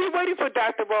 Who are you waiting for,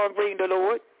 Dr. Ron Green? The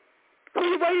Lord. Who are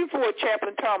you waiting for,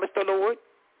 Chaplain Thomas? The Lord.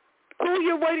 Who are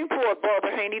you waiting for,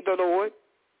 Barbara Haney? The Lord.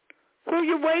 Who are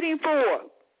you waiting for,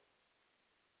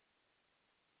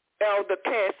 Elder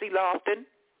Cassie Lofton?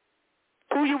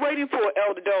 Who are you waiting for,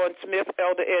 Elder Dawn Smith,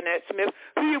 Elder Annette Smith?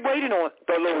 Who are you waiting on?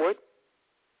 The Lord.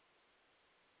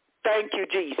 Thank you,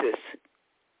 Jesus.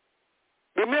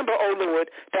 Remember, O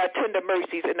Lord, thy tender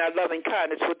mercies and thy loving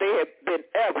kindness, for they have been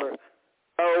ever,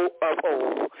 O of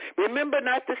old. Remember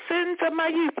not the sins of my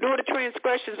youth, nor the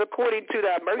transgressions according to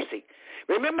thy mercy.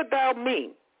 Remember thou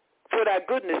me for thy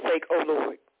goodness' sake, O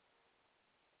Lord.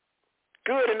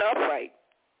 Good and upright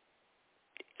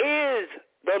is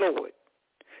the Lord.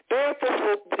 Therefore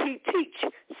will he teach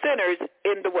sinners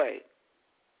in the way.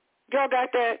 Y'all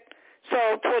got that?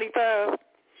 Psalm 25.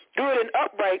 Good and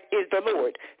upright is the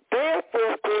Lord.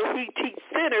 Therefore will he teach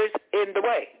sinners in the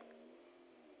way.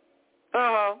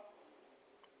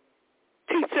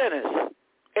 Teach sinners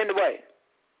in the way.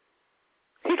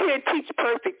 He can't teach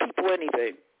perfect people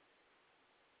anything.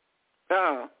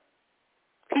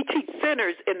 He teaches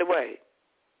sinners in the way.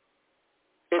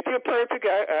 If you're perfect,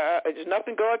 there's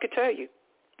nothing God can tell you.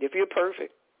 If you're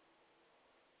perfect.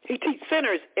 He teaches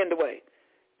sinners in the way.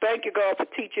 Thank you, God, for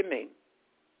teaching me.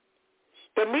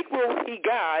 The meek will he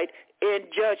guide in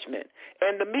judgment,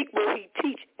 and the meek will he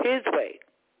teach his way.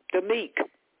 The meek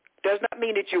does not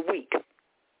mean that you're weak.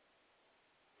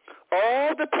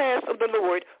 All the paths of the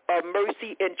Lord are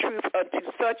mercy and truth unto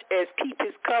such as keep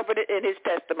his covenant and his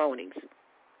testimonies.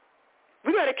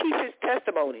 We got to keep his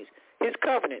testimonies, his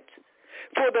covenants.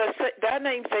 For thy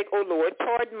name's sake, O Lord,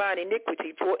 pardon mine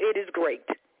iniquity, for it is great.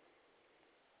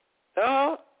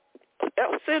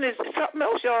 Sin is something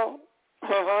else, y'all.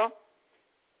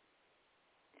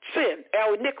 Sin,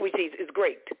 our iniquities is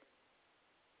great.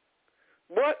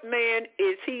 What man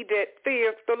is he that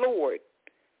feareth the Lord?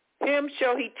 Him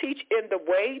shall he teach in the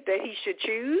way that he should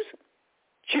choose.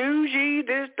 Choose ye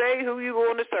this day who you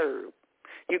want to serve.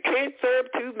 You can't serve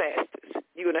two masters.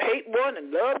 You're going to hate one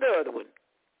and love the other one.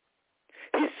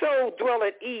 His soul dwell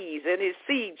at ease, and his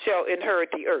seed shall inherit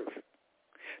the earth.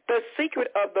 The secret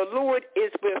of the Lord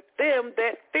is with them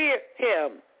that fear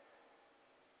him.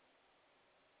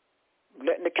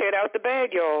 Letting the cat out the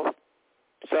bag, y'all.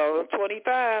 Psalm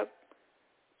 25.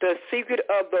 The secret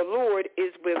of the Lord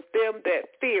is with them that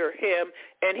fear him,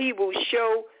 and he will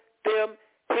show them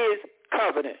his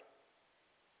covenant.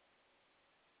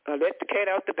 Now let the cat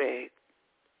out the bag.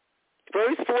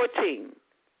 Verse 14,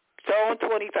 Psalm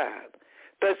 25.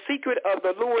 The secret of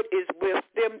the Lord is with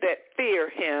them that fear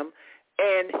him,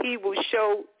 and he will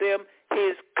show them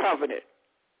his covenant.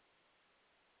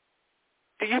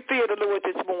 Do you fear the Lord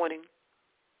this morning?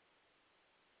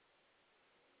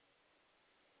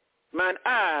 Mine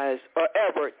eyes are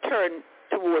ever turned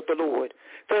toward the Lord,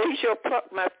 for he shall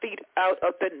pluck my feet out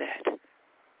of the net.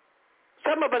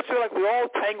 Some of us feel like we're all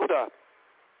tangled up.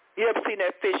 You ever seen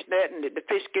that fish net and the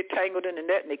fish get tangled in the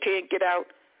net and they can't get out?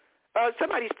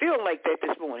 Somebody's feeling like that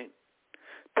this morning.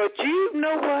 But you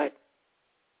know what?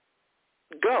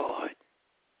 God.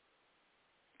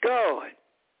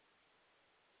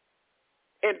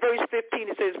 In verse 15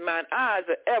 it says, mine eyes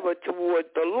are ever toward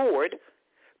the Lord,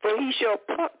 for he shall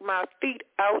pluck my feet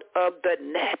out of the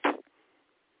net.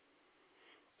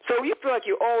 So you feel like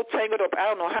you're all tangled up. I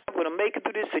don't know how I'm going to make it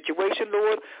through this situation,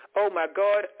 Lord. Oh, my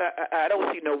God, I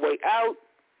don't see no way out.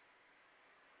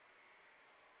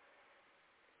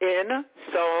 In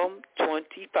Psalm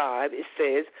 25, it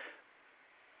says,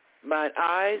 mine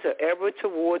eyes are ever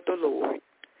toward the Lord,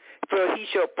 for he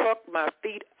shall pluck my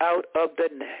feet out of the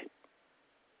net.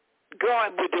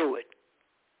 God will do it.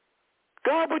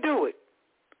 God will do it.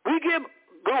 We give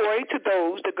glory to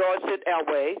those that God sent our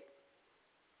way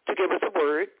to give us a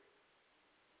word,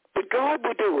 but God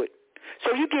will do it.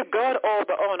 So you give God all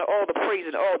the honor, all the praise,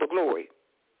 and all the glory.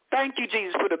 Thank you,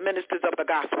 Jesus, for the ministers of the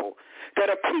gospel that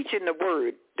are preaching the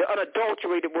word, the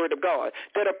unadulterated word of God,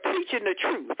 that are preaching the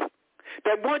truth,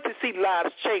 that want to see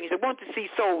lives changed, that want to see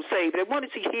souls saved, that want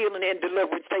to see healing and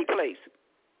deliverance take place.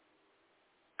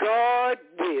 God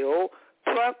will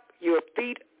pluck your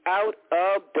feet out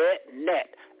of that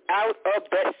net, out of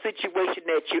that situation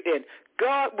that you're in.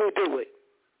 God will do it.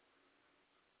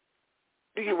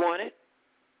 Do you want it?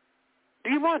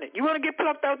 Do you want it? You want to get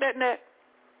plucked out that net?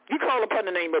 You call upon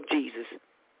the name of Jesus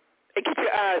and keep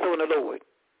your eyes on the Lord.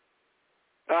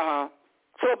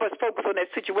 Some of us focus on that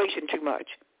situation too much.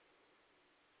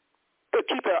 But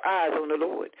keep our eyes on the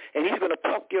Lord, and he's going to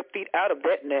pluck your feet out of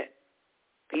that net.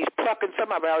 He's plucking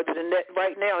somebody out of the net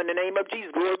right now in the name of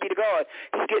Jesus. Glory be to God.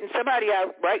 He's getting somebody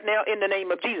out right now in the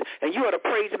name of Jesus. And you ought to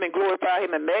praise him and glorify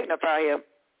him and magnify him.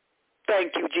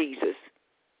 Thank you, Jesus.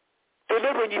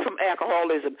 Delivering you from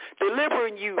alcoholism.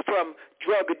 Delivering you from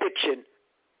drug addiction.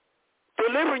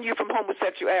 Delivering you from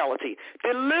homosexuality.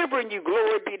 Delivering you,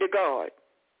 glory be to God,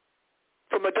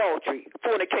 from adultery,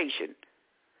 fornication.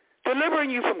 Delivering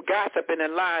you from gossiping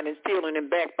and lying and stealing and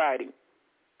backbiting.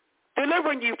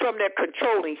 Delivering you from that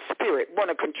controlling spirit, want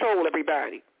to control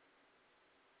everybody.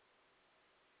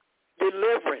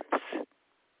 Deliverance.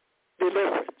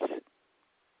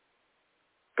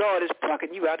 God is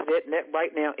plucking you out of that net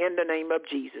right now in the name of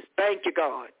Jesus. Thank you,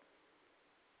 God.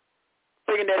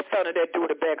 Bringing that son or that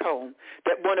daughter back home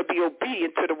that want to be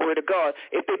obedient to the word of God.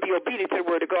 If they be obedient to the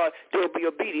word of God, they'll be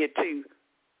obedient to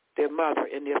their mother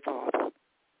and their father,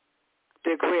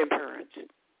 their grandparents,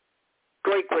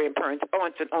 great-grandparents,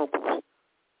 aunts and uncles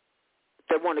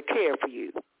that want to care for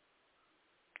you.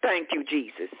 Thank you,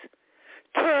 Jesus.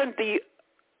 Turn thee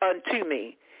unto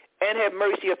me and have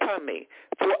mercy upon me,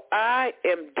 for I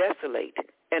am desolate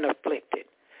and afflicted.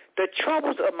 The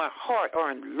troubles of my heart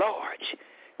are enlarged.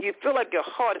 You feel like your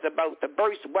heart is about to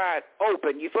burst wide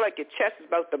open. You feel like your chest is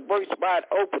about to burst wide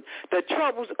open. The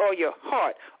troubles of your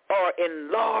heart are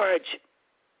enlarged.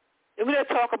 And we're not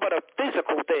talking about a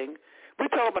physical thing. We're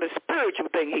talking about a spiritual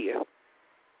thing here.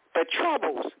 The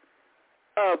troubles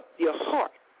of your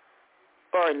heart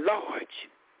are enlarged.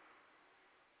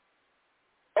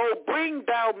 Oh, bring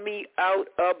thou me out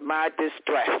of my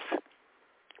distress.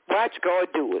 Watch God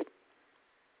do it.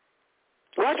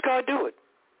 Watch God do it.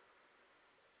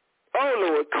 Oh,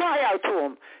 Lord, cry out to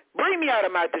him. Bring me out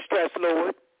of my distress,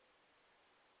 Lord.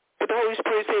 But the Holy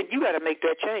Spirit said, you got to make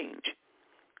that change.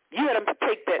 You got to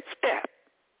take that step.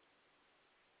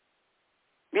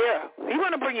 Yeah, he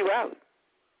want to bring you out.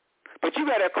 But you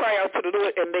got to cry out to the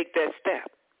Lord and make that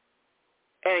step.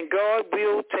 And God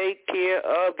will take care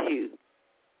of you.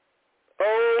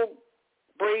 Oh,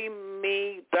 bring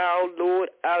me, thou Lord,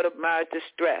 out of my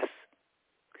distress.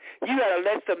 You got to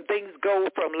let some things go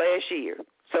from last year.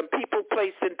 Some people,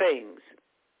 place, and things.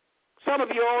 Some of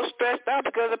you are all stressed out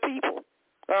because of people.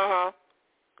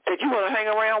 That you want to hang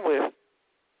around with.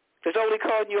 It's only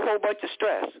causing you a whole bunch of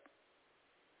stress.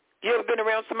 You ever been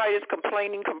around somebody that's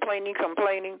complaining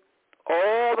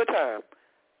all the time?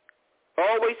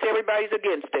 Always say everybody's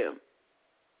against them.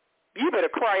 You better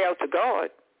cry out to God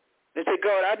and say,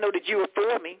 God, I know that you are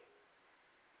for me.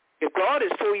 If God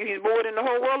is for you, he's more than the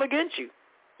whole world against you.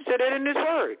 He said that in his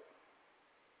word.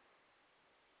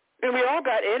 And we all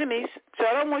got enemies. So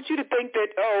I don't want you to think that,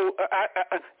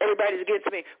 everybody's against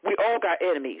me. We all got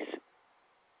enemies.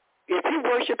 If you're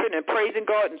worshiping and praising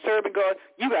God and serving God,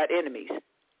 you got enemies.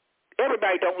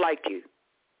 Everybody don't like you.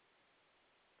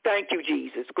 Thank you,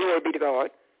 Jesus. Glory be to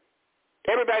God.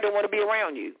 Everybody don't want to be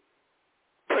around you,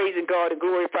 praising God and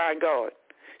glorifying God.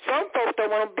 Some folks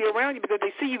don't want to be around you because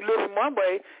they see you living one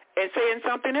way and saying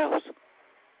something else.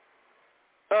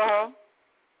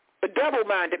 A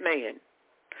double-minded man.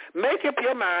 Make up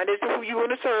your mind as to who you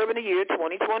want to serve in the year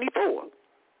 2024.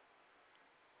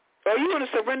 Are you going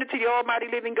to surrender to the almighty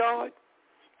living God?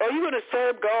 Are you going to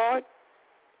serve God,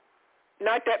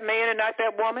 not that man and not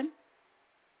that woman?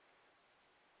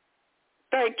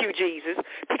 Thank you, Jesus,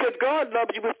 because God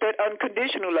loves you with that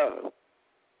unconditional love.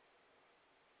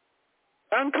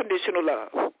 Unconditional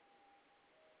love.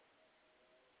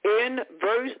 In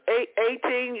verse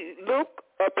 18, look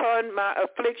upon my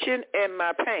affliction and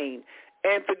my pain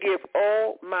and forgive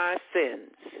all my sins.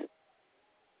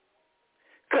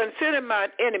 Consider mine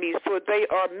enemies, for they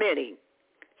are many,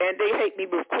 and they hate me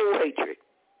with cruel hatred.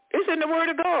 It's in the Word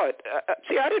of God.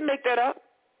 See, I didn't make that up.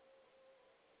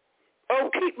 Oh,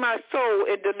 keep my soul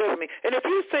and deliver me. And if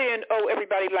you're saying, oh,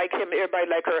 everybody like him, everybody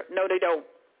like her, no, they don't.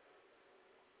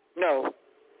 No.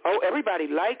 Oh, everybody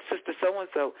likes Sister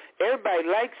so-and-so. Everybody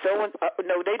likes so-and-so.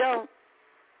 No, they don't.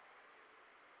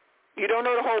 You don't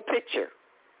know the whole picture.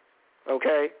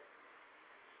 Okay?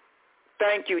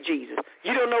 Thank you, Jesus.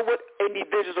 You don't know what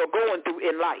individuals are going through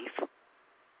in life.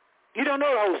 You don't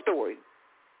know the whole story.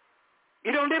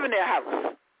 You don't live in their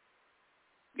house.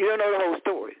 You don't know the whole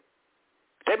story.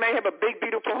 They may have a big,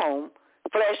 beautiful home,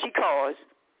 flashy cars,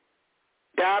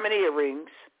 diamond earrings,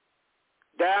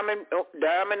 diamond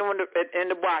on in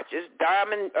the watches,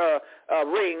 diamond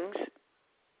rings,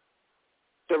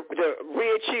 the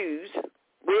red shoes,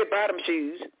 red bottom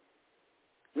shoes.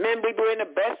 Men be wearing the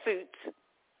best suits,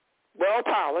 well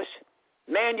polished,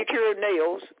 manicured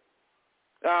nails,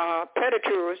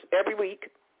 pedicures every week,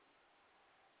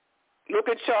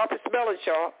 looking sharp and smelling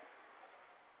sharp,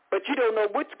 but you don't know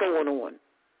what's going on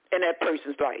in that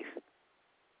person's life.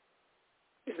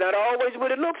 It's not always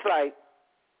what it looks like.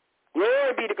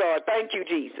 Glory be to God. Thank you,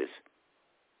 Jesus.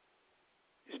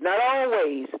 It's not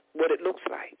always what it looks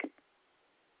like.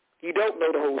 You don't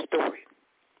know the whole story.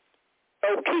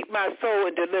 Oh, keep my soul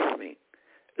and deliver me.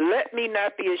 Let me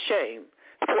not be ashamed,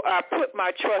 for I put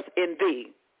my trust in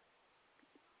thee.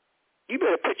 You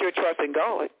better put your trust in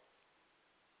God.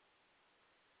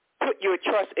 Put your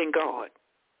trust in God.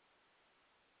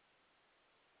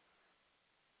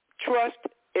 Trust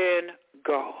in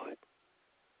God.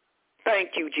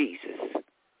 Thank you, Jesus.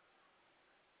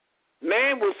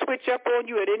 Man will switch up on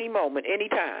you at any moment, any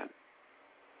time.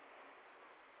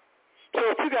 So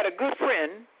if you got a good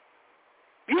friend,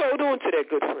 you hold on to that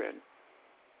good friend.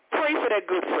 Pray for that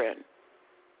good friend.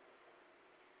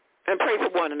 And pray for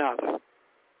one another.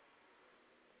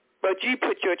 But you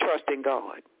put your trust in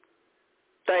God.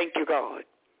 Thank you, God.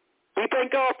 We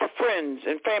thank God for friends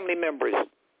and family members.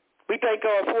 We thank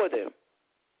God for them.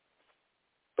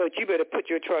 But you better put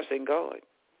your trust in God.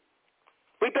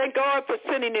 We thank God for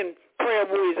sending in prayer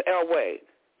warriors our way.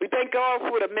 We thank God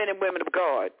for the men and women of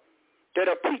God that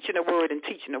are preaching the word and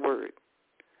teaching the word.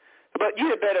 But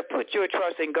you better put your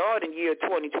trust in God in year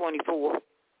 2024.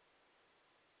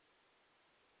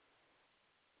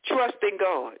 Trust in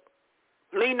God.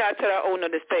 Lean not to our own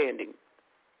understanding.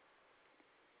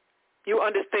 You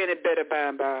understand it better by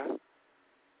and by.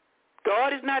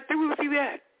 God is not through with you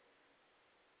yet.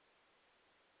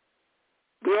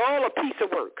 We're all a piece of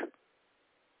work.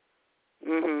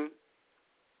 We're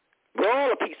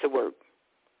all a piece of work.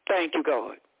 Thank you,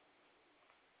 God.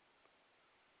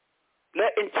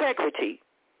 Let integrity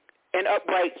and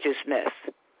uprightness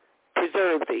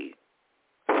preserve thee.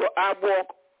 For I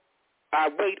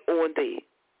wait on thee.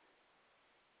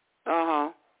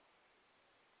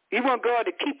 You want God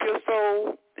to keep your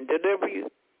soul and deliver you?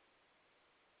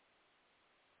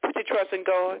 Put your trust in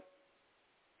God.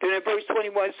 Then in verse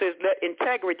 21 it says, let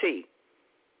integrity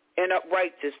and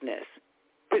uprightness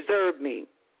preserve me,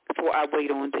 for I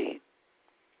wait on thee.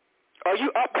 Are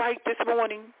you upright this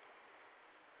morning?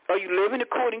 Are you living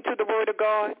according to the word of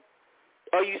God?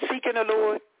 Are you seeking the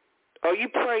Lord? Are you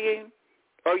praying?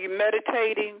 Are you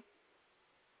meditating?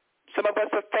 Some of us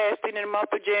are fasting in the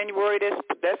month of January.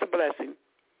 That's a blessing.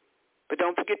 But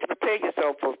don't forget to prepare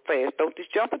yourself for a fast. Don't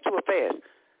just jump into a fast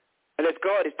unless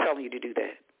God is telling you to do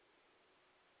that.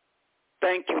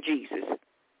 Thank you, Jesus.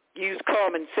 Use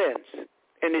common sense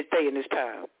in this day and this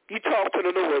time. You talk to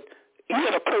the Lord. You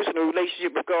have a personal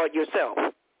relationship with God yourself.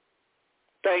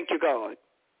 Thank you, God.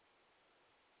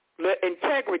 Let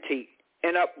integrity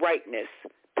and uprightness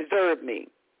preserve me,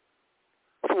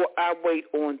 for I wait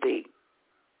on thee.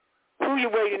 Who are you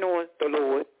waiting on? The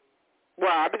Lord.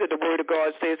 Why? Because the word of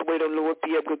God says, wait on the Lord,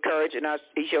 be of good courage, and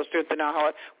he shall strengthen our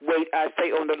heart. Wait, I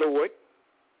say, on the Lord.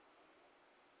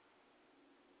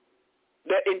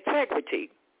 Let integrity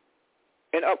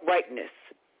and uprightness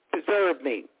preserve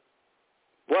me.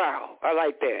 Wow, I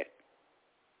like that.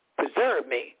 Preserve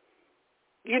me.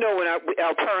 You know, when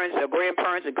our parents, our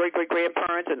grandparents, and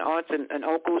great-great-grandparents, and aunts and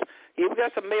uncles, yeah, we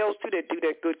got some males, too, that do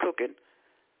that good cooking.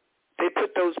 They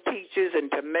put those peaches and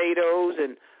tomatoes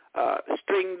and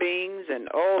string beans and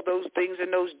all those things in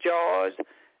those jars,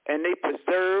 and they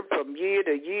preserve from year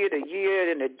to year to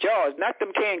year in the jars, not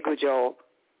them canned goods, y'all.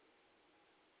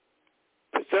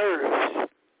 Preserves,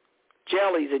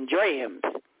 jellies and jams,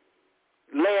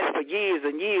 last for years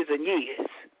and years and years.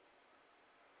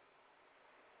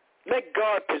 Let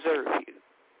God preserve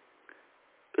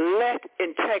you. Let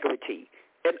integrity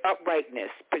and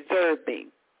uprightness preserve me,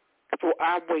 for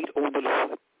I wait on the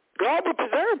Lord. God will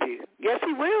preserve you. Yes,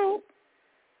 he will.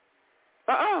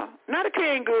 Not a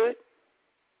canned good.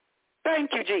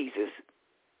 Thank you, Jesus.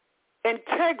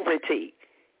 Integrity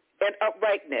and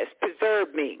uprightness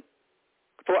preserve me,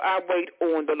 for I wait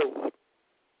on the Lord.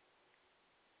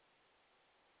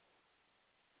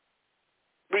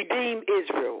 Redeem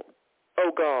Israel,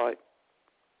 O God,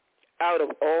 out of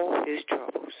all his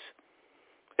troubles.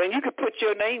 And you can put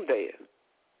your name there.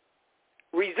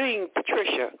 Redeem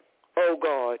Patricia, O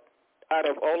God, out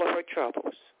of all of her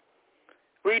troubles.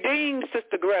 Redeem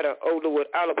Sister Greta, O Lord,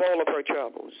 out of all of her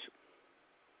troubles.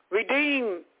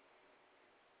 Redeem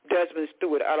Desmond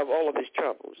Stewart out of all of his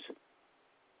troubles.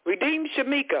 Redeem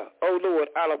Shamika, O Lord,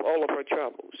 out of all of her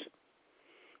troubles.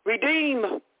 Redeem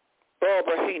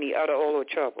Barbara Haney out of all her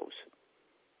troubles.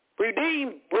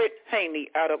 Redeem Britt Haney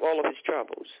out of all of his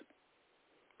troubles.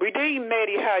 Redeem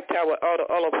Maddie Hightower out of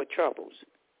all of her troubles.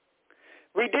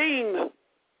 Redeem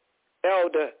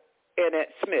Elder Annette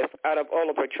Smith out of all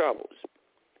of her troubles.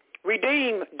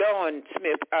 Redeem Don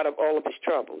Smith out of all of his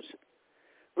troubles.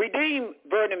 Redeem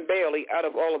Vernon Bailey out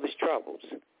of all of his troubles.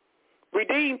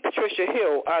 Redeem Patricia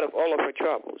Hill out of all of her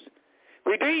troubles.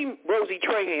 Redeem Rosie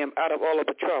Traham out of all of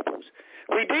her troubles.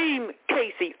 Redeem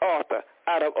Casey Arthur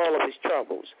out of all of his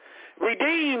troubles.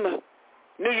 Redeem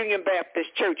New Union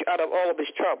Baptist Church out of all of his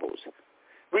troubles.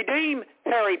 Redeem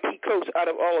Harry P. Coates out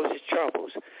of all of his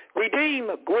troubles. Redeem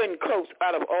Gwen Coates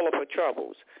out of all of her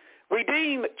troubles.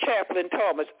 Redeem Chaplain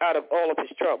Thomas out of all of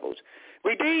his troubles.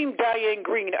 Redeem Diane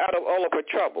Green out of all of her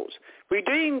troubles.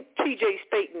 Redeem T.J.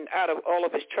 Staten out of all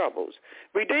of his troubles.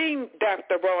 Redeem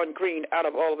Dr. Ron Green out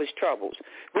of all of his troubles.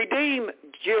 Redeem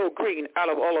Jill Green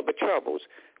out of all of her troubles.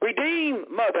 Redeem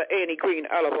Mother Annie Green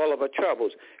out of all of her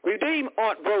troubles. Redeem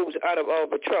Aunt Rose out of all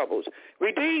of her troubles.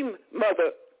 Redeem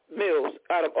Mother Mills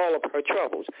out of all of her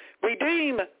troubles.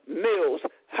 Redeem Mills,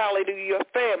 hallelujah,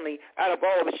 family out of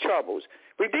all of his troubles.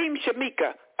 Redeem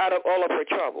Shamika out of all of her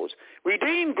troubles.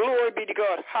 Redeem, glory be to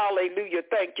God, hallelujah,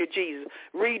 thank you, Jesus.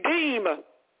 Redeem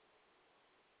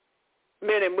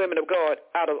men and women of God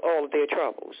out of all of their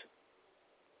troubles.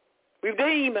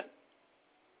 Redeem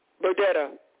Burdetta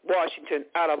Washington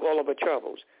out of all of her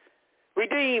troubles.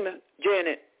 Redeem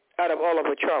Janet out of all of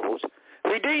her troubles.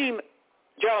 Redeem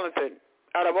Jonathan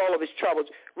out of all of his troubles.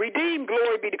 Redeem,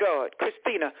 glory be to God,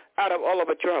 Christina out of all of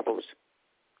her troubles.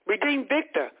 Redeem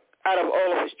Victor out of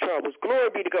all of his troubles. Glory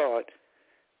be to God.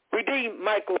 Redeem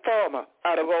Michael Farmer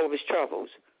out of all of his troubles.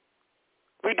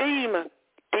 Redeem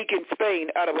Deacon Spain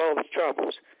out of all of his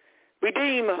troubles.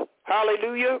 Redeem,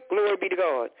 hallelujah, glory be to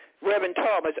God, Reverend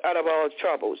Thomas out of all his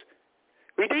troubles.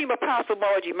 Redeem Apostle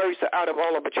Margie Mercer out of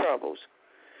all of her troubles.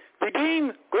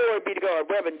 Redeem, glory be to God,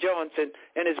 Reverend Johnson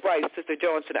and his wife, Sister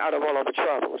Johnson, out of all of her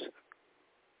troubles.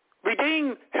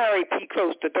 Redeem Harry P.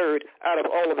 Close III out of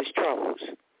all of his troubles.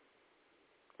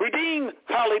 Redeem,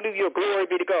 hallelujah, glory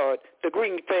be to God, the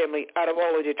Green family out of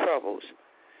all of their troubles.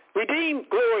 Redeem,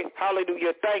 glory,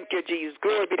 hallelujah, thank you, Jesus,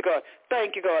 glory be to God,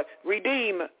 thank you, God.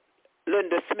 Redeem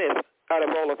Linda Smith out of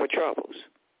all of her troubles.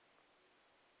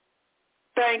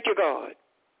 Thank you, God.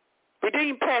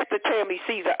 Redeem Pastor Tammy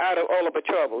Caesar out of all of her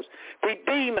troubles.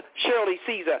 Redeem Shirley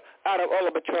Caesar out of all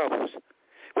of her troubles.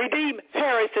 Redeem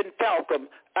Harrison Falcom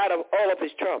out of all of his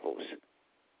troubles.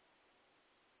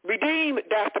 Redeem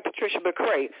Dr. Patricia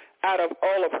McCrae out of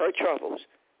all of her troubles.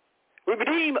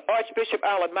 Redeem Archbishop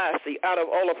Alan Massey out of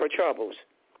all of her troubles.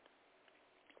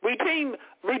 Redeem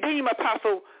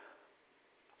Apostle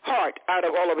Hart out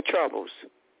of all of her troubles.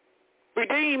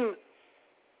 Redeem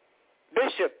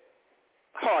Bishop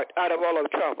Hart out of all of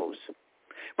her troubles.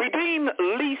 Redeem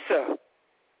Lisa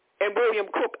and William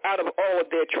Cook out of all of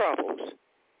their troubles.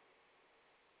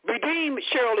 Redeem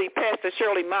Pastor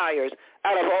Shirley Myers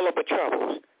out of all of her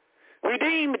troubles.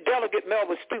 Redeem Delegate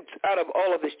Melvin Stoops out of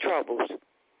all of his troubles.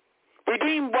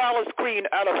 Redeem Wallace Green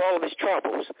out of all of his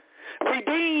troubles.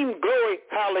 Redeem, glory,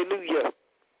 hallelujah,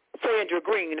 Sandra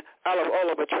Green out of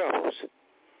all of her troubles.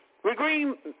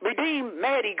 Redeem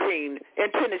Maddie Green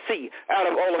in Tennessee out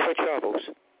of all of her troubles.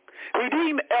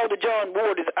 Redeem Elder John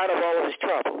Waters out of all of his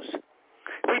troubles.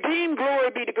 Redeem, glory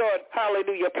be to God,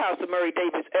 hallelujah, Pastor Murray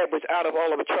Davis Edwards out of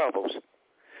all of her troubles.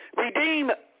 Redeem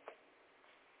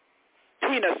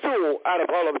Tina Sewell out of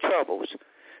all of her troubles.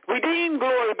 Redeem,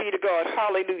 glory be to God,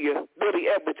 hallelujah, Billy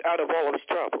Edwards out of all of his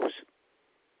troubles.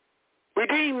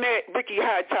 Redeem Ricky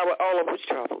Hightower all of his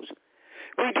troubles.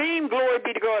 Redeem, glory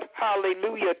be to God,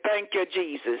 hallelujah, thank you,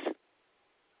 Jesus.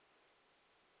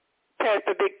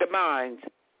 Pastor Victor Mines,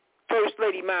 First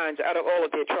Lady Mines out of all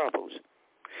of their troubles.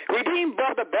 Redeem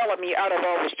Brother Bellamy out of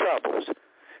all his troubles.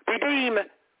 Redeem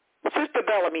Sister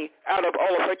Bellamy out of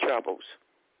all of her troubles.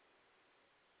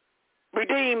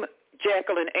 Redeem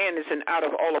Jacqueline Anderson out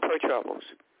of all of her troubles.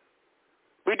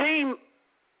 Redeem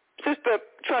Sister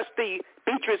Trustee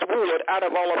Beatrice Wood out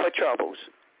of all of her troubles.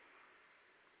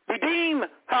 Redeem,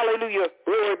 hallelujah,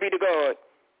 glory be to God,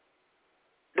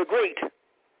 the great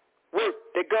work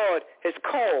that God has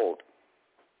called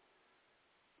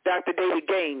Dr. David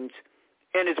Gaines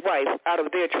and his wife out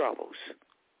of their troubles.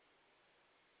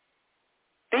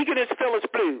 Deaconess Phyllis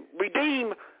Blue,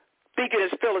 redeem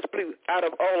Deaconess Phyllis Blue out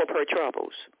of all of her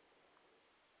troubles.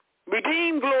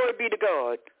 Redeem, glory be to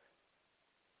God,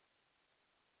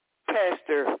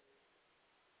 Pastor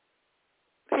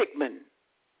Hickman.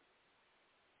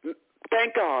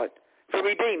 Thank God for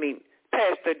redeeming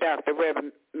Pastor Dr.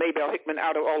 Reverend Maybell Hickman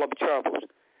out of all of her troubles.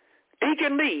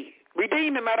 Deacon Lee,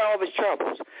 redeem him out of all of his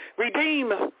troubles.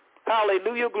 Redeem,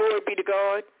 hallelujah, glory be to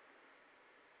God,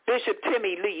 Bishop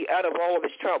Timmy Lee out of all of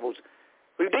his troubles.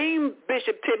 Redeem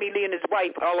Bishop Timmy Lee and his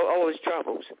wife out of all of his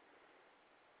troubles.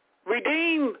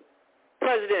 Redeem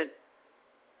President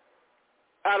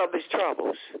out of his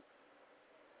troubles.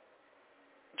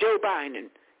 Joe Biden.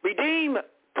 Redeem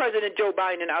President Joe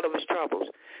Biden out of his troubles.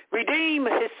 Redeem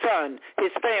his son,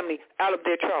 his family out of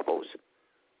their troubles.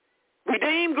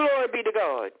 Redeem, glory be to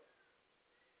God.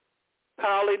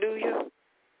 Hallelujah.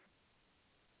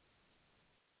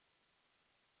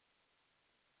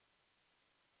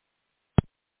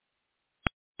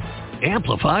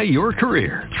 Amplify your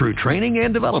career through training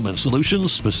and development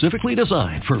solutions specifically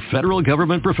designed for federal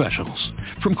government professionals.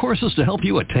 From courses to help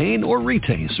you attain or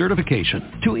retain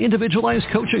certification, to individualized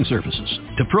coaching services,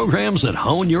 to programs that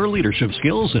hone your leadership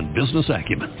skills and business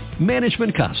acumen,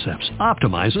 Management Concepts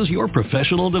optimizes your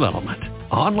professional development.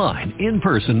 Online, in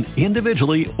person,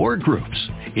 individually, or groups,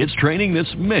 it's training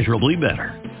that's measurably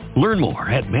better. Learn more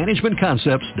at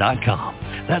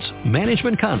managementconcepts.com. That's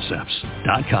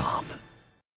managementconcepts.com.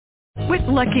 With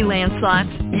Lucky Land Slots,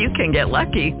 you can get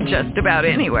lucky just about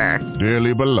anywhere.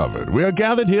 Dearly beloved, we are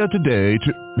gathered here today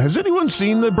to... Has anyone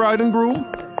seen the bride and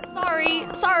groom?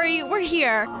 Sorry, we're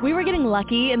here. We were getting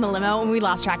lucky in the limo and we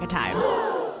lost track of time.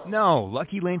 No,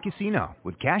 Lucky Land Casino,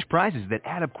 with cash prizes that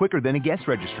add up quicker than a guest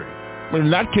registry. In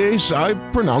that case, I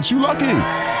pronounce you lucky.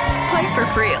 Play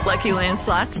for free at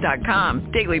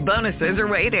LuckyLandSlots.com. Daily bonuses are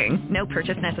waiting. No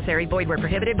purchase necessary. Void where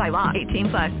prohibited by law.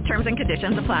 18+. Terms and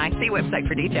conditions apply. See website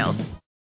for details.